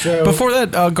episode. So, before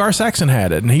that, Gar Saxon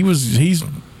had it, and he was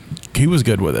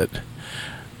good with it.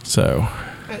 So,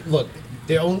 look,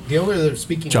 the only other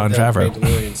speaking Jon of the Favreau.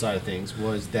 Mandalorian side of things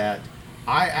was that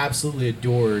I absolutely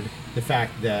adored the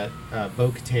fact that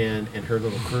Bo-Katan and her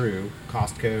little crew,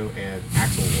 Costco and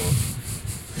Axel Wolf,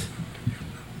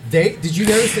 did you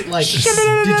notice that, like, did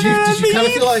you kind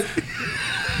of feel like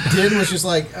Din was just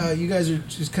like, you guys are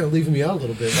just kind of leaving me out a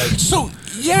little bit. Like, So,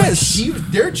 yes.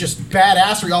 they're just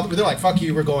badassery all the way. They're like, fuck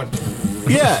you, we're going.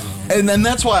 Yeah, and then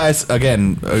that's why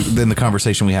in the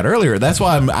conversation we had earlier, that's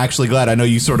why I'm actually glad. I know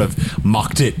you sort of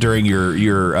mocked it during your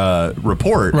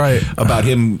report, right, about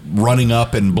him running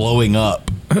up and blowing up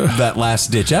that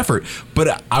last ditch effort.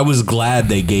 But I was glad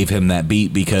they gave him that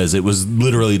beat because it was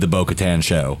literally the Bo-Katan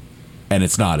show. And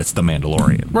it's not. It's the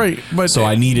Mandalorian. Right. But so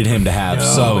I needed him to have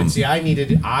some. See,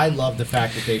 I love the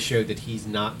fact that they showed that he's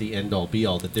not the end all be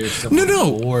all. That there's something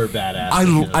more badass.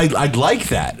 I'd like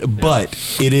that, but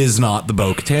it is not the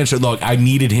Bo-Katan show. Look, I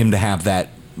needed him to have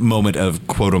that moment of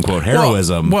quote unquote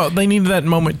heroism. Well, they needed that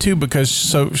moment too because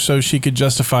so she could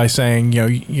justify saying,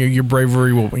 your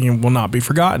bravery will not be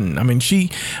forgotten. I mean,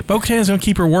 Bo-Katan's going to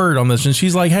keep her word on this, and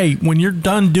she's like, hey, when you're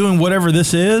done doing whatever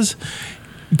this is,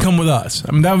 come with us.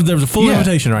 I mean, there was a full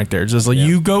invitation right there. Just like,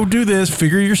 you go do this,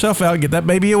 figure yourself out, get that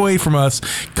baby away from us,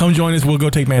 come join us, we'll go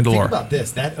take Mandalore. Think about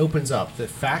this. That opens up, the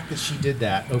fact that she did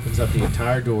that opens up the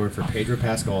entire door for Pedro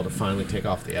Pascal to finally take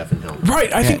off the effing helmet.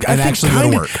 Right. I think actually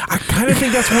go to work. I kind of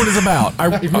think that's what it's about. I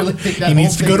really think that he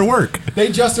needs to go to work.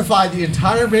 They justified the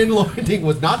entire Mandalorian thing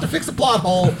was not to fix a plot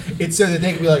hole. It's so that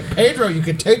they can be like, Pedro, you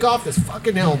can take off this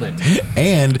fucking helmet.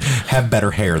 And have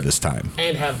better hair this time.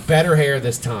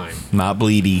 Not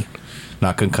bleeding.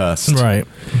 Not concussed. Right.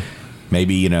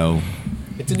 Maybe,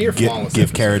 it's a near flawless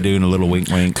give Cara Dune a little wink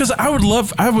wink. Because I would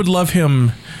love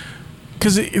him.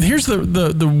 Because here's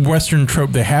the Western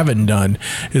trope they haven't done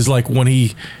is like when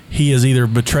he is either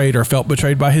betrayed or felt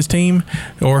betrayed by his team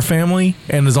or family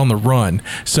and is on the run.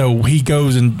 So he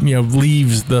goes and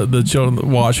leaves the children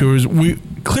watch who is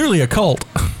clearly a cult,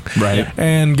 right?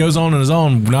 And goes on his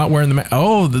own, not wearing the mask.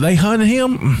 Oh, they hunted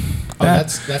him.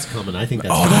 That's coming. I think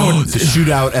that's the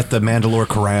shootout at the Mandalore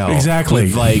Corral. Exactly.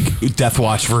 With like Death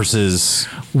Watch versus...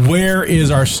 Where is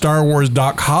our Star Wars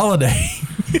Doc Holliday?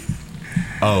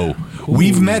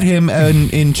 We've met him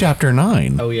in Chapter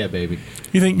 9. Oh, yeah, baby.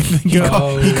 You think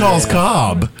he calls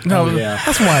Cobb. No,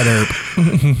 that's Wyatt Earp.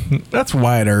 That's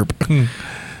Wyatt Earp.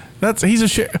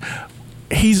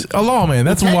 He's a lawman.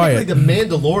 That's Wyatt. The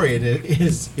Mandalorian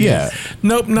is.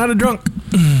 Nope, not a drunk.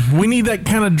 We need that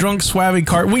kind of drunk, swabby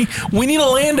card. We need a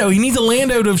Lando. He needs a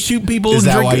Lando to shoot people. Is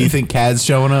that why you think Cad's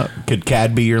showing up? Could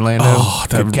Cad be your Lando?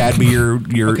 Could Cad be your?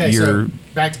 Okay, so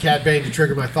back to Cad Bane to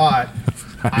trigger my thought.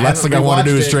 Last thing I want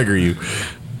to do is trigger you.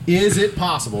 Is it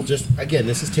possible? Just again,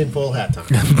 this is tinfoil hat time.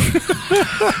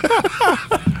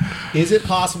 Is it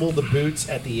possible the boots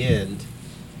at the end,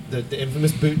 the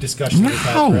infamous boot discussion we've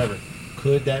had forever?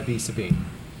 Could that be Sabine?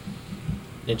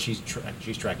 And she's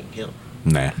tracking him.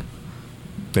 Nah,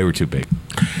 they were too big.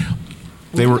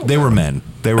 They were men.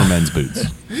 They were men's boots.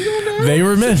 They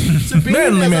were men.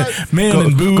 Manly men. Man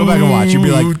and boots. Go back and watch. You'll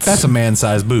be like, that's a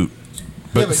man-sized boot.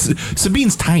 But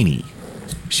Sabine's tiny.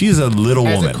 She is a little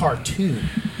woman. As a cartoon.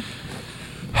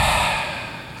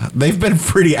 They've been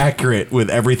pretty accurate with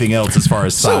everything else as far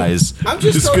as size. I'm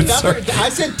just throwing it out there. I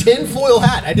said tinfoil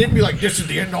hat. I didn't be like, this is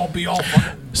the end all be all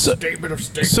statement of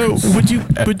statements. So would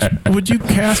you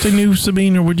cast a new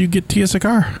Sabine or would you get Tia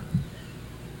Sakar?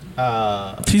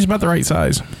 She's about the right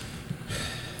size.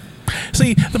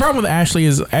 See, the problem with Ashley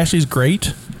is Ashley's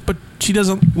great, but she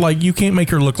doesn't you can't make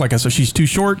her look like us. So she's too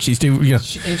short. She's too and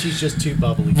she's just too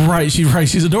bubbly. Right.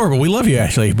 She's adorable. We love you,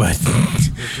 Ashley, but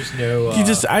there's just no.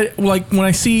 I when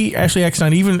I see Ashley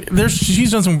Eckstein,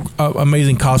 she's done some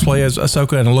amazing cosplay as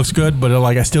Ahsoka and it looks good, but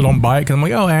I still don't buy it because I'm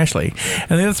like, oh, Ashley,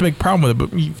 and that's a big problem with it.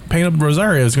 But you paint up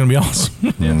Rosario is going to be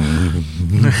awesome.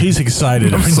 Yeah. He's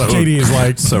excited. JD is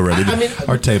like so ready.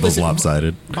 Our table's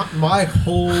lopsided. My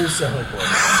whole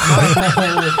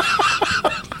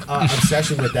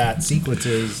obsession with that sequence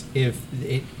is if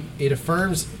it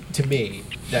affirms to me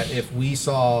that if we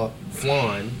saw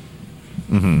Flan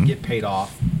get paid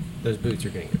off, those boots are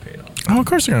going to get paid off. Oh, of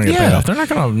course they're going to get paid off. They're not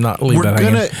going to not leave that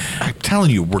hanging. I'm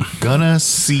telling you, we're going to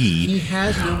see. He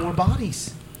has no more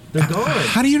bodies. They're gone.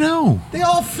 How do you know? They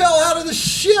all fell out of the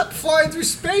ship flying through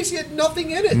space. He had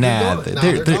nothing in it.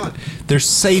 They're gone. They're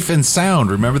safe and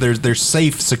sound. Remember, they're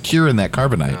safe, secure in that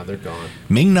carbonite. No, they're gone.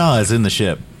 Ming-Na is in the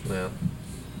ship. Well,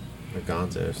 they're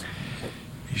gonzos.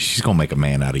 She's going to make a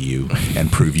man out of you and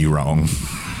prove you wrong.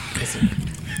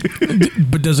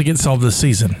 But does it get solved this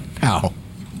season? How?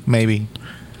 Maybe.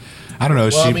 I don't know.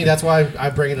 Well, I mean, that's why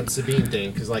I'm bringing up the Sabine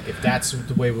thing, because, like, if that's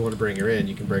the way we want to bring her in,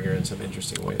 you can bring her in some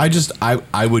interesting way. I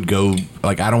would go,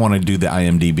 like, I don't want to do the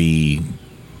IMDb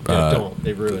don't.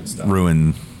 They ruin stuff.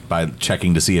 ruin by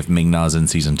checking to see if Ming-Na's in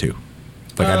season 2.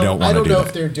 Like, I don't want to do that. I don't know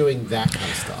if they're doing that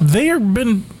kind of stuff. They have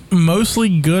been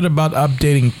mostly good about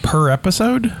updating per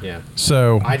episode. Yeah.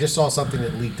 So I just saw something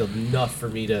that leaked enough for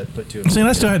me to put two. See, and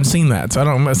I still hadn't seen that, so I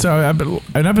don't. So I've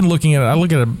been looking at it. I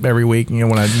look at it every week,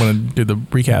 when I do the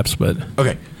recaps. But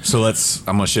okay, so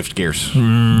I'm gonna shift gears.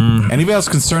 Anybody else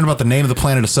concerned about the name of the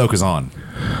planet Ahsoka's on?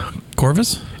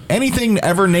 Corvus. Anything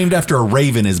ever named after a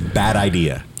raven is bad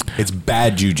idea. It's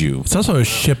bad juju. It's also a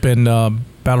ship in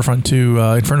Battlefront 2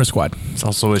 Inferno Squad. It's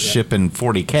also a ship in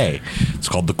 40K. It's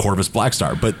called the Corvus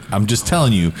Blackstar. But I'm just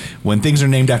telling you, when things are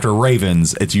named after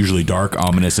ravens, it's usually dark,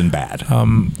 ominous, and bad.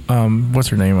 What's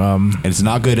her name? And it's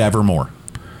not good evermore.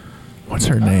 What's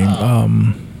her name?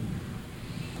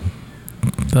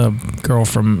 The girl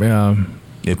from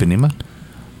Ipanema?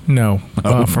 No,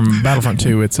 from Battlefront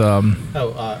 2. It's Iden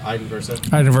Versa.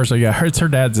 Iden Versa. Yeah, it's her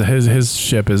dad's. His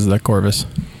ship is the Corvus.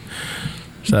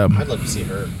 So I'd love to see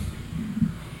her.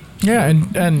 Yeah,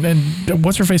 and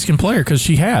what's her face can play her because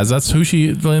she has. That's who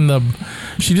she did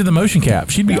the motion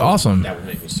cap. She'd be awesome. That would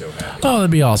make me so happy. Oh,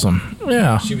 that'd be awesome.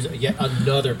 Yeah. She was yet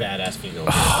another badass female.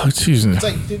 Oh, excuse me. It's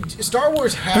like dude, Star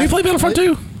Wars. Have you played Battlefront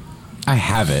 2? I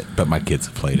have it, but my kids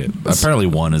have played it. Apparently,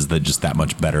 1 is just that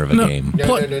much better of a game.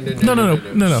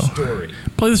 No. Story.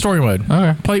 Play the story mode.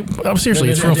 Okay. Play. Seriously,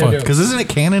 it's real fun. Because isn't it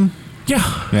canon? Yeah.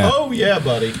 Oh yeah,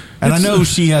 buddy. And I know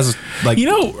she has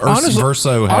honestly,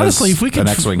 Verso has if we could an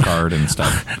X-wing card and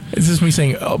stuff. It's just me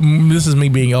saying, this is me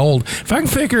being old. If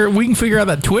we can figure out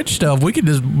that Twitch stuff, we could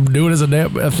just do it as a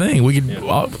thing. We could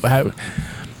have.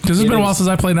 Because it's been a while since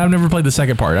I played, and I've never played the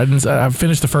second part. I've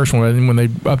finished the first one, and when they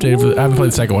updated, I haven't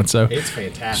played the second one. So it's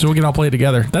fantastic. So we can all play it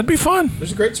together. That'd be fun.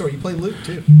 There's a great story. You play Luke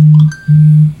too.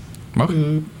 Okay.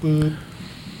 Boop, boop.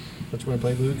 Don't you want to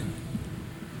play Luke?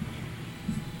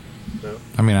 No.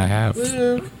 I mean, I have.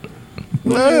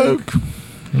 Luke.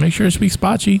 Make sure it speaks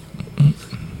Bocce.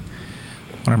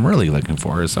 What I'm really looking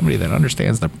for is somebody that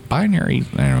understands the binary.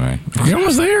 Anyway, you're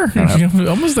almost there. You're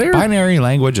almost there. Binary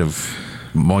language of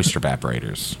moisture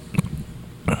evaporators.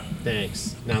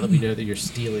 Thanks. Now that we know that you're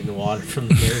stealing the water from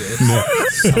the bitch.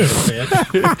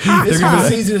 This whole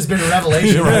season has been a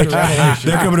revelation. Right.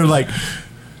 They're coming to like.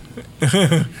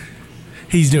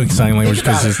 He's doing sign language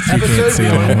because you can't see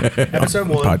him. Episode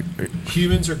 1,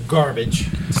 humans are garbage,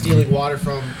 stealing water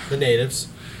from the natives.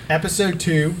 Episode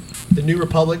 2, the New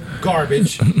Republic,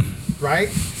 garbage, right?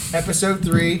 Episode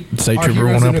 3, our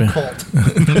heroes in a cult.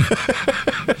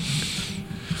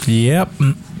 Yep.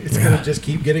 It's going to just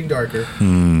keep getting darker.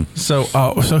 So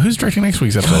who's directing next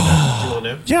week's episode? Do you want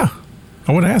to know? Yeah.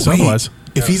 I would have asked otherwise.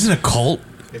 If he's in a cult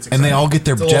and they all get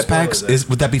their jetpacks,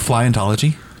 would that be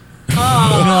Flyentology?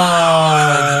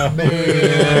 Oh,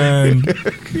 man.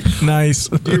 Nice.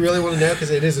 Do you really want to know?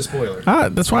 Because it is a spoiler.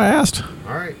 That's why I asked.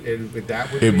 All right.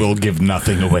 It will give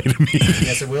nothing away to me.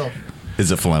 Yes, it will. Is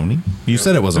it Filoni? You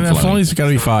said it wasn't Filoni. Filoni's got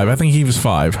to be 5. I think he was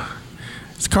 5.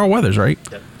 It's Carl Weathers, right?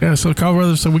 Yep. Yeah, so Carl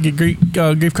Weathers, so we get Grief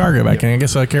Karga back in. I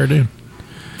guess Cara Dune.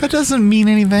 That doesn't mean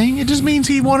anything. It just means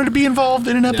he wanted to be involved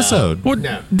in an episode.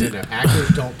 No. Actors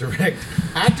don't direct.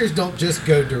 Actors don't just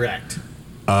go direct.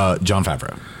 Jon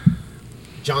Favreau.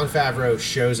 Jon Favreau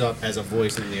shows up as a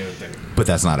voice in the own thing. But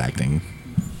that's not acting.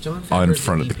 Jon Favreau in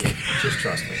front of the camera. Just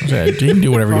trust me. Yeah, he can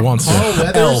do whatever he wants to. Carl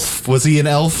Weathers. Elf. Was he an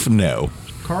elf? No.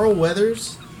 Carl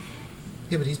Weathers.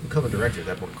 Yeah, but he's become a director at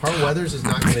that point. Carl Weathers is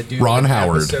not going to do Ron an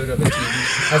Howard. episode of a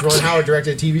TV. Has Ron Howard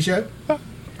directed a TV show?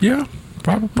 Yeah,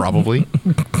 probably.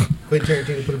 Quentin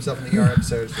Tarantino put himself in the ER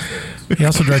episodes. He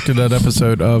also directed an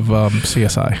episode of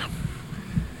CSI.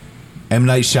 M.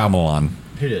 Night Shyamalan.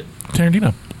 Who did?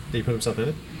 Tarantino. Did he put himself in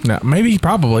it? No, maybe,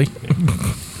 probably.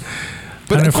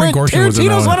 But Frank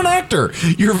Tarantino's not an actor.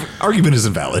 Your argument is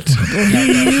invalid.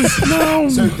 No.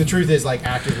 So the truth is, like,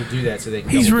 actors will do that so they can.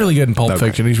 He's really good in Pulp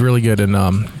Fiction. He's really good in.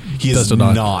 He is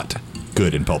not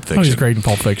good in Pulp Fiction. Oh, he's great in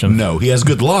Pulp Fiction. No, he has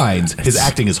good lines. His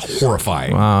acting is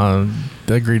horrifying.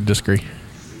 Agree to disagree.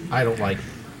 I don't like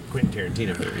Quentin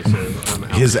Tarantino movies, so I'm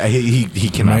out. He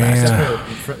cannot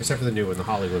act. Except for the new one, the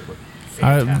Hollywood one.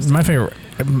 My favorite.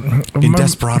 In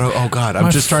Desperado, oh god,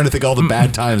 I'm just trying to think all the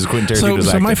bad times Quentin Tarantino's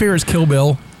acting. So my favorite is Kill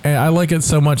Bill, and I like it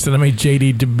so much that I made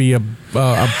JD to be a bear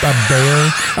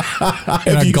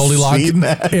in a Goldilocks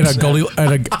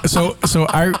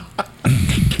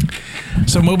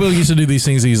So Mobile used to do these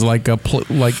things, these like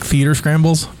theater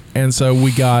scrambles, and so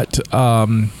we got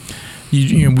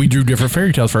we drew different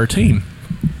fairy tales for our team,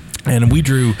 and we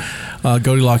drew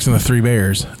Goldilocks and the Three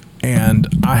Bears. And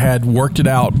I had worked it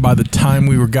out by the time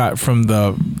we got from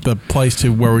the place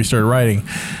to where we started writing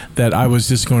that I was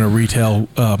just going to retell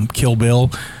Kill Bill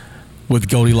with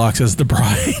Goldilocks as the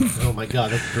bride. Oh my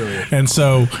god, that's brilliant! And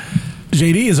so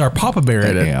JD is our Papa Bear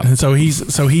in it, and so he's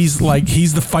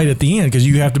the fight at the end because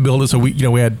you have to build it. So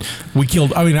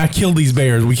I killed these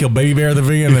bears. We killed Baby Bear at the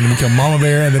beginning, and then we killed Mama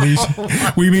Bear, and then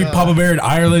we meet Papa Bear in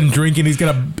Ireland drinking. He's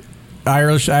got a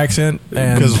Irish accent,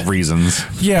 and because reasons.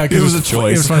 Yeah, it was a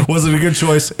choice. Was it a good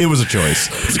choice? It was a choice.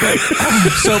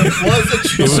 So it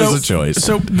was a choice.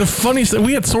 So the funniest thing,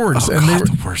 we had swords, and they were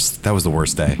the worst. That was the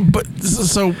worst day. But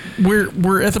so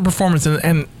we're at the performance,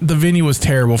 and the venue was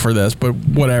terrible for this, but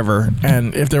whatever.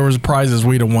 And if there was prizes,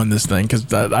 we'd have won this thing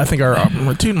because I think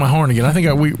I'm tooting my horn again. I think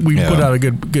we put out a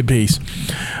good piece.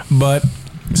 But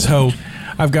so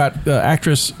I've got the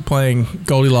actress playing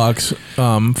Goldilocks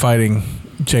fighting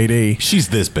JD. She's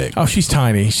this big. Oh, she's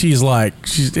tiny. She's like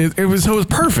it was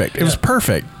perfect. It was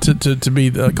perfect to be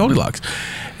the Goldilocks,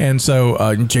 and so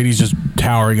JD's just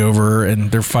towering over her,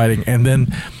 and they're fighting, and then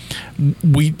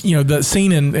the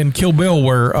scene in Kill Bill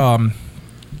where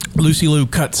Lucy Liu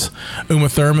cuts Uma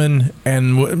Thurman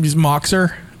and mocks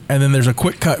her. And then there's a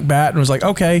quick cut back, and was like,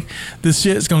 okay, this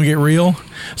shit's gonna get real.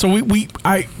 So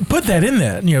I put that in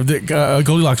there, the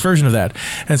Goldilocks version of that.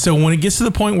 And so when it gets to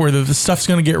the point where the stuff's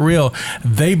gonna get real,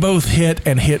 they both hit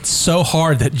so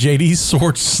hard that JD's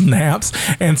sword snaps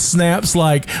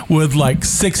like with like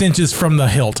 6 inches from the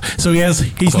hilt. So he's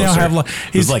closer. Now have like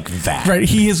he's like that. Right,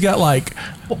 he has got like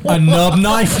a nub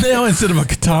knife now instead of a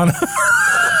katana.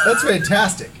 That's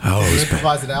fantastic. Oh, they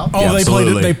improvised it out. Oh, yeah,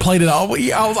 they played it all.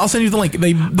 I'll send you the link.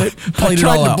 They played it all out. I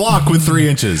tried to block with 3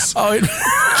 inches. Oh,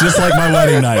 just like my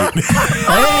wedding night.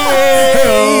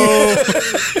 Hey!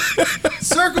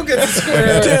 Circle gets a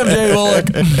square. Damn, Jay Bullock.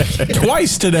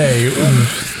 Twice today.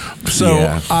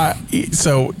 So,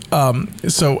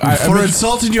 for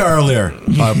insulting you earlier,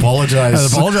 I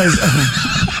apologize.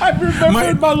 I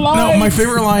remembered my line. No, my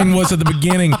favorite line was at the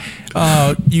beginning.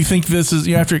 You think this is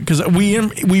after because we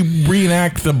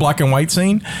reenact the black and white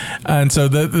scene, and so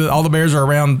all the bears are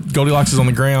around. Goldilocks is on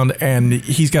the ground, and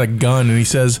he's got a gun, and he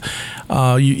says,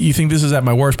 "You think this is at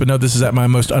my worst, but no, this is at my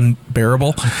most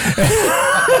unbearable."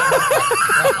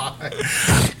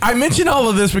 I mention all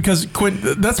of this because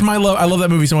that's my love. I love that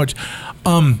movie so much.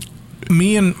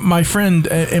 Me and my friend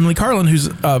Emily Carlin, who's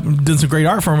done some great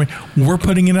art for me, we're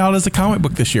putting it out as a comic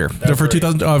book this year for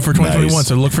 2021. Nice.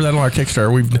 So look for that on our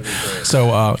Kickstarter.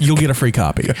 You'll get a free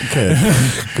copy.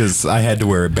 Because I had to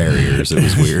wear barriers. It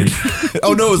was weird.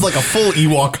 Oh no, it was like a full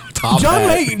Ewok top.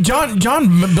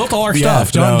 John built all our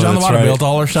stuff. John Lovato built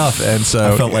all our stuff, and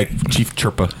so I felt like Chief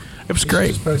Chirpa. It was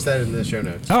great. Just post that in the show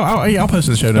notes. Oh yeah, I'll post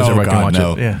in the show notes. Everybody can watch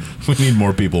it. Yeah, we need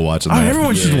more people watching that.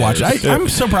 Everyone should watch it. I'm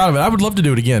so proud of it. I would love to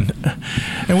do it again.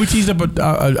 And we teased up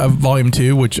a volume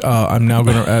 2, which I'm now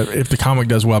going to. If the comic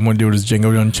does well, I'm going to do it as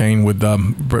Django Unchained with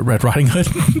Red Riding Hood.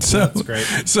 So that's great.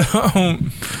 So.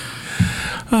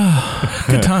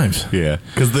 Good times. Yeah,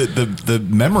 because the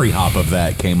memory hop of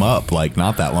that came up like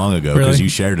not that long ago because you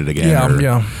shared it again.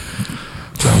 Yeah.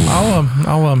 So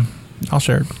I'll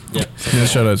share it. Yeah. The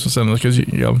show notes. Because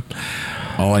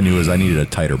all I knew is I needed a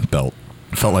tighter belt.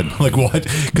 Felt like what?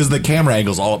 Because the camera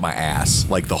angle's all up my ass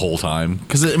like the whole time.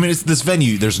 Because it's this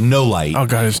venue. There's no light. Oh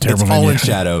god, it's terrible. It's all in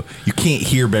shadow. You can't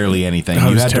hear barely anything.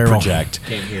 You have to project.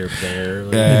 Can't hear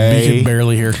barely. You can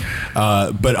barely hear.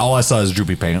 But all I saw is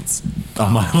droopy pants.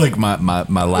 My lack.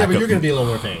 Yeah, but you're gonna be a little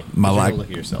more pain. My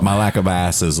lack of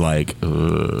ass is like.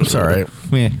 It's all right.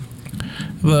 Yeah.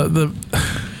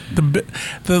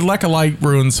 The lack of light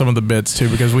ruins some of the bits too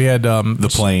because we had the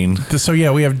plane.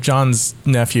 We have John's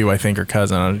nephew, I think, or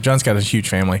cousin. John's got a huge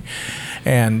family,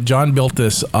 and John built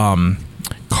this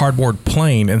cardboard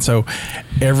plane, and so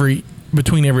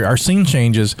between our scene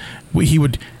changes, he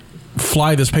would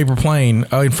fly this paper plane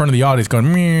in front of the audience,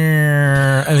 going,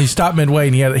 meow, and he stopped midway,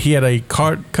 and he had a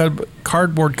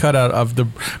cardboard cutout of the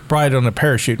bride on a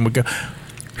parachute, and would go.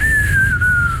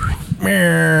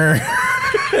 Meow.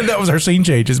 And that was our scene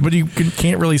changes, but you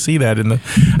can't really see that in the.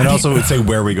 And also, it would say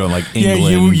where we going, like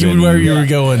England. Yeah, where you were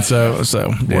going. So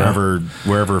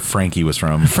wherever Frankie was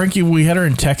from. Frankie, we had her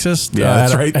in Texas. Yeah,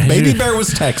 that's right. Baby Bear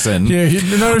was Texan. Yeah,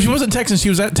 no, she wasn't Texan. She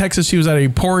was at Texas. She was at a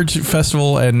porridge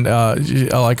festival and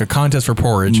like a contest for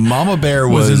porridge. Mama Bear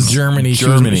was in Germany.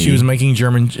 She was making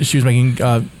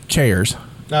chairs.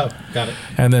 Oh, got it.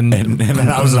 And then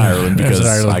I was in Ireland because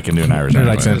I can do an Irish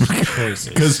accent.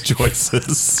 Because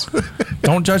choices.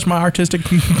 Don't judge my artistic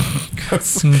dreams.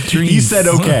 He said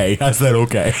okay. I said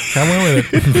okay. I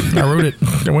went with it. I wrote it.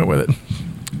 I went with it.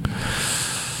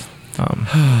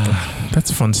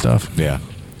 That's fun stuff. Yeah.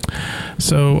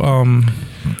 So,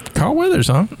 Carl Weathers,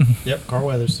 huh? Yep, Carl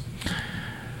Weathers.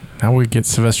 Now we get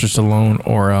Sylvester Stallone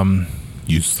or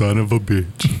you son of a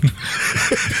bitch.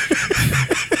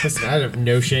 Listen, I have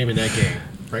no shame in that game.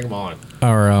 Bring him on.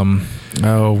 Or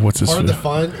what's his? Part of the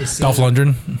fun is seeing Dolph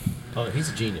Lundgren. Oh, he's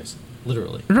a genius,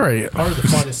 literally. Right. Part of the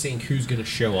fun is seeing who's going to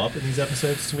show up in these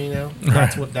episodes. To me now,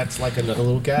 that's like another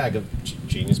little gag of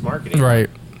genius marketing. Right.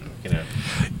 You know.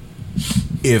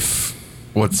 If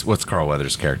what's Carl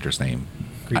Weathers' character's name?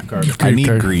 Grief Carter. I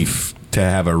need Grief to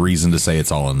have a reason to say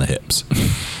it's all in the hips.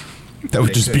 That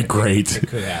would just be great. It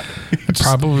could happen.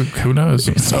 Probably. Who knows?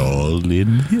 It's all in the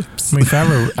hips. I mean,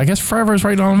 I guess Favreau's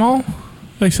writing on them all,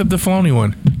 except the Filoni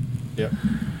one. Yep.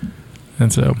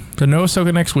 And so no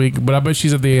Ahsoka next week, but I bet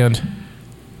she's at the end.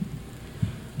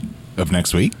 Of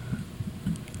next week?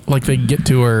 Like they get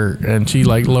to her and she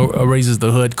like raises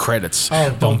the hood. Credits.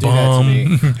 Oh, don't do that to me.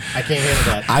 I can't handle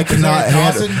that. I cannot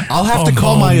handle. I'll have to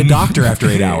call my doctor after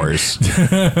 8 hours. If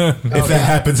that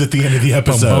happens at the end of the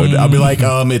episode, I'll be like,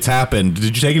 it's happened.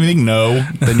 Did you take anything? No.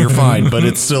 Then you're fine, but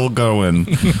it's still going.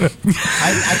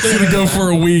 I It's gonna go for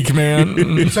a week, man.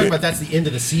 You're talking about that's the end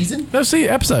of the season? No, see,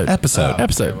 episode. Oh,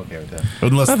 Episode. I'm okay with that.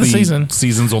 Unless Not the season.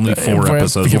 Season's only 4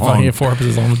 episodes long. Yeah, 4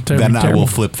 episodes long. Then I will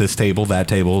flip this table, that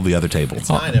table, the other table. It's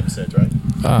 9 episodes, right?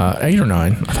 8 or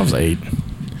 9. I thought it was 8.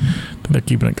 They're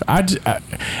keeping it.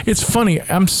 It's funny.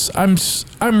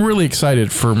 I'm really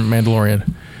excited for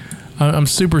Mandalorian. I'm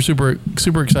super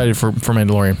excited for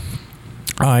Mandalorian.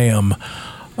 I am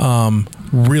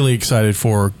really excited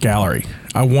for Gallery.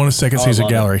 I want a second season of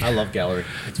Gallery. I love Gallery.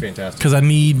 It's fantastic. Because I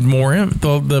need more.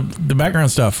 The background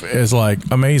stuff is like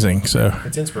amazing. So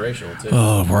it's inspirational too.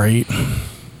 Oh, right.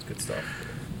 It's good stuff.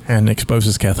 And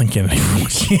exposes Kathleen Kennedy.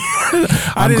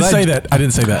 I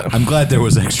didn't say that. I'm glad there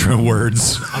was extra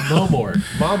words. A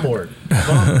Momord.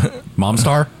 Mom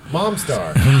star? Mom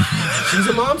star. She's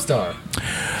a mom star.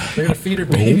 They're going to feed her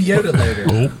baby Yoda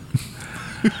later.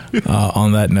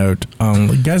 On that note,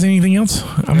 guys, anything else?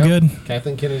 I'm good.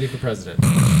 Kathleen Kennedy for president.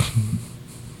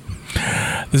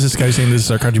 This is Scotty saying this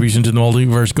is our contribution to the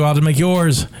multiverse. Go out and make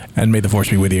yours, and may the force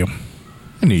be with you.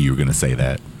 I knew you were going to say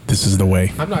that. This is the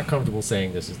way. I'm not comfortable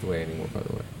saying this is the way anymore, by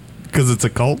the way. Because it's a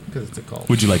cult? Because it's a cult.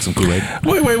 Would you like some Kool-Aid?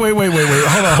 Wait. Hold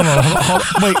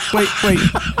on. Wait.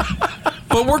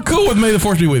 But we're cool with May the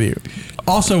Force be with you.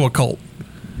 Also a cult.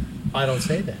 I don't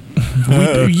say that.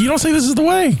 You don't say this is the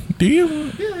way, do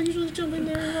you? Yeah, I usually jump in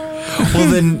there. Well,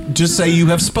 then just say you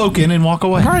have spoken and walk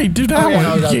away. All right, do that one.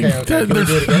 Okay. Can we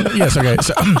do it again? Yes, okay.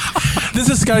 So, this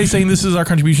is Scotty saying this is our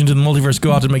contribution to the multiverse.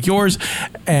 Go out and make yours,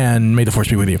 and may the force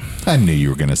be with you. I knew you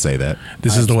were going to say that.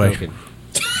 This is the way.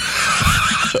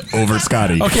 Over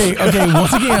Scotty. Okay.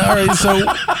 Once again, all right. So,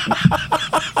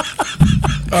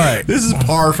 all right. This is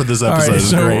par for this episode. All right.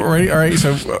 So, great. ready? All right.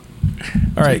 So,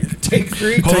 all right. Take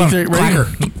 3. Take 3.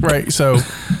 Ready? Right. So,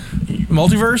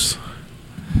 multiverse.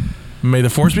 May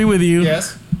the force be with you.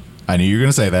 Yes. I knew you were going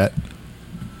to say that.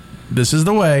 This is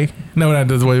the way. No, not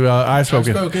the way. I've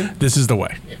spoken. This is the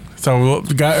way. Yeah. So,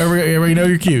 everybody know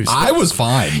your cues. I was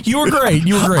fine. You were great.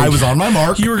 I was on my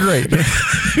mark. You were great.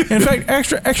 In fact,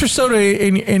 extra soda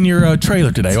in your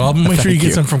trailer today. Well, I'll make sure you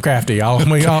get some from Crafty. Oh,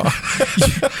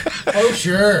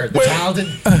 sure. The talented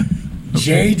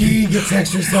JD gets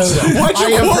extra soda. Why'd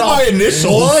you quote my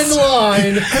initials?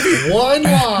 One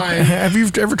line. Have you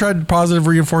ever tried positive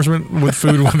reinforcement with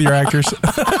food with your actors?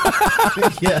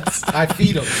 Yes, I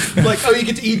feed them. I'm like, you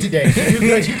get to eat today. You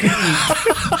guys, you can eat.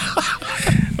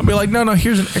 I'll be like, no,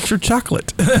 here's an extra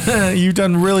chocolate. You've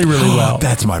done really, really well.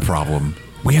 That's my problem.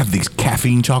 We have these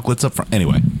caffeine chocolates up front.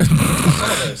 Anyway.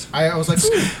 I was like,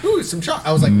 ooh, some chocolate.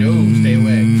 I was like, no, stay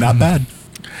away. Not bad.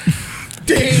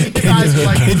 Dang, guys are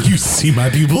like, can you see my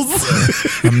pupils?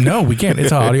 No, we can't.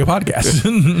 It's an audio podcast.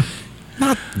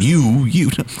 Not you.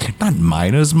 Not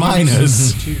minus.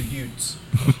 2 Utes.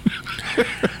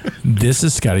 This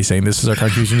is Scotty saying this is our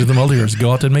contribution to the multiverse.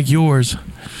 Go out and make yours,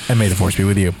 and may the force be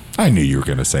with you. I knew you were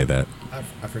going to say that. I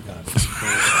forgot.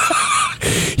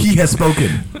 He has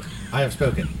spoken. I have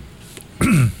spoken.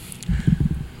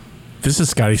 This is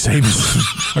Scotty Savings.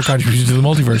 Our contribution to the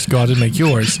multiverse. Go out and make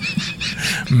yours.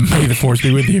 May the force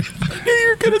be with you. I knew you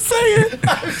were going to say it.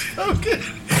 I'm so good.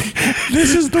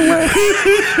 This is the way.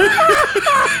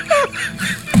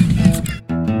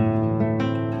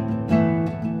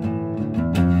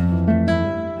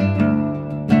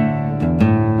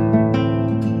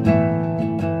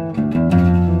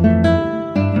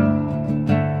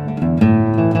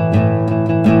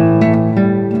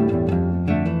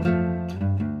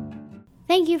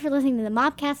 Thank you for listening to the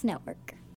Mobcast Network.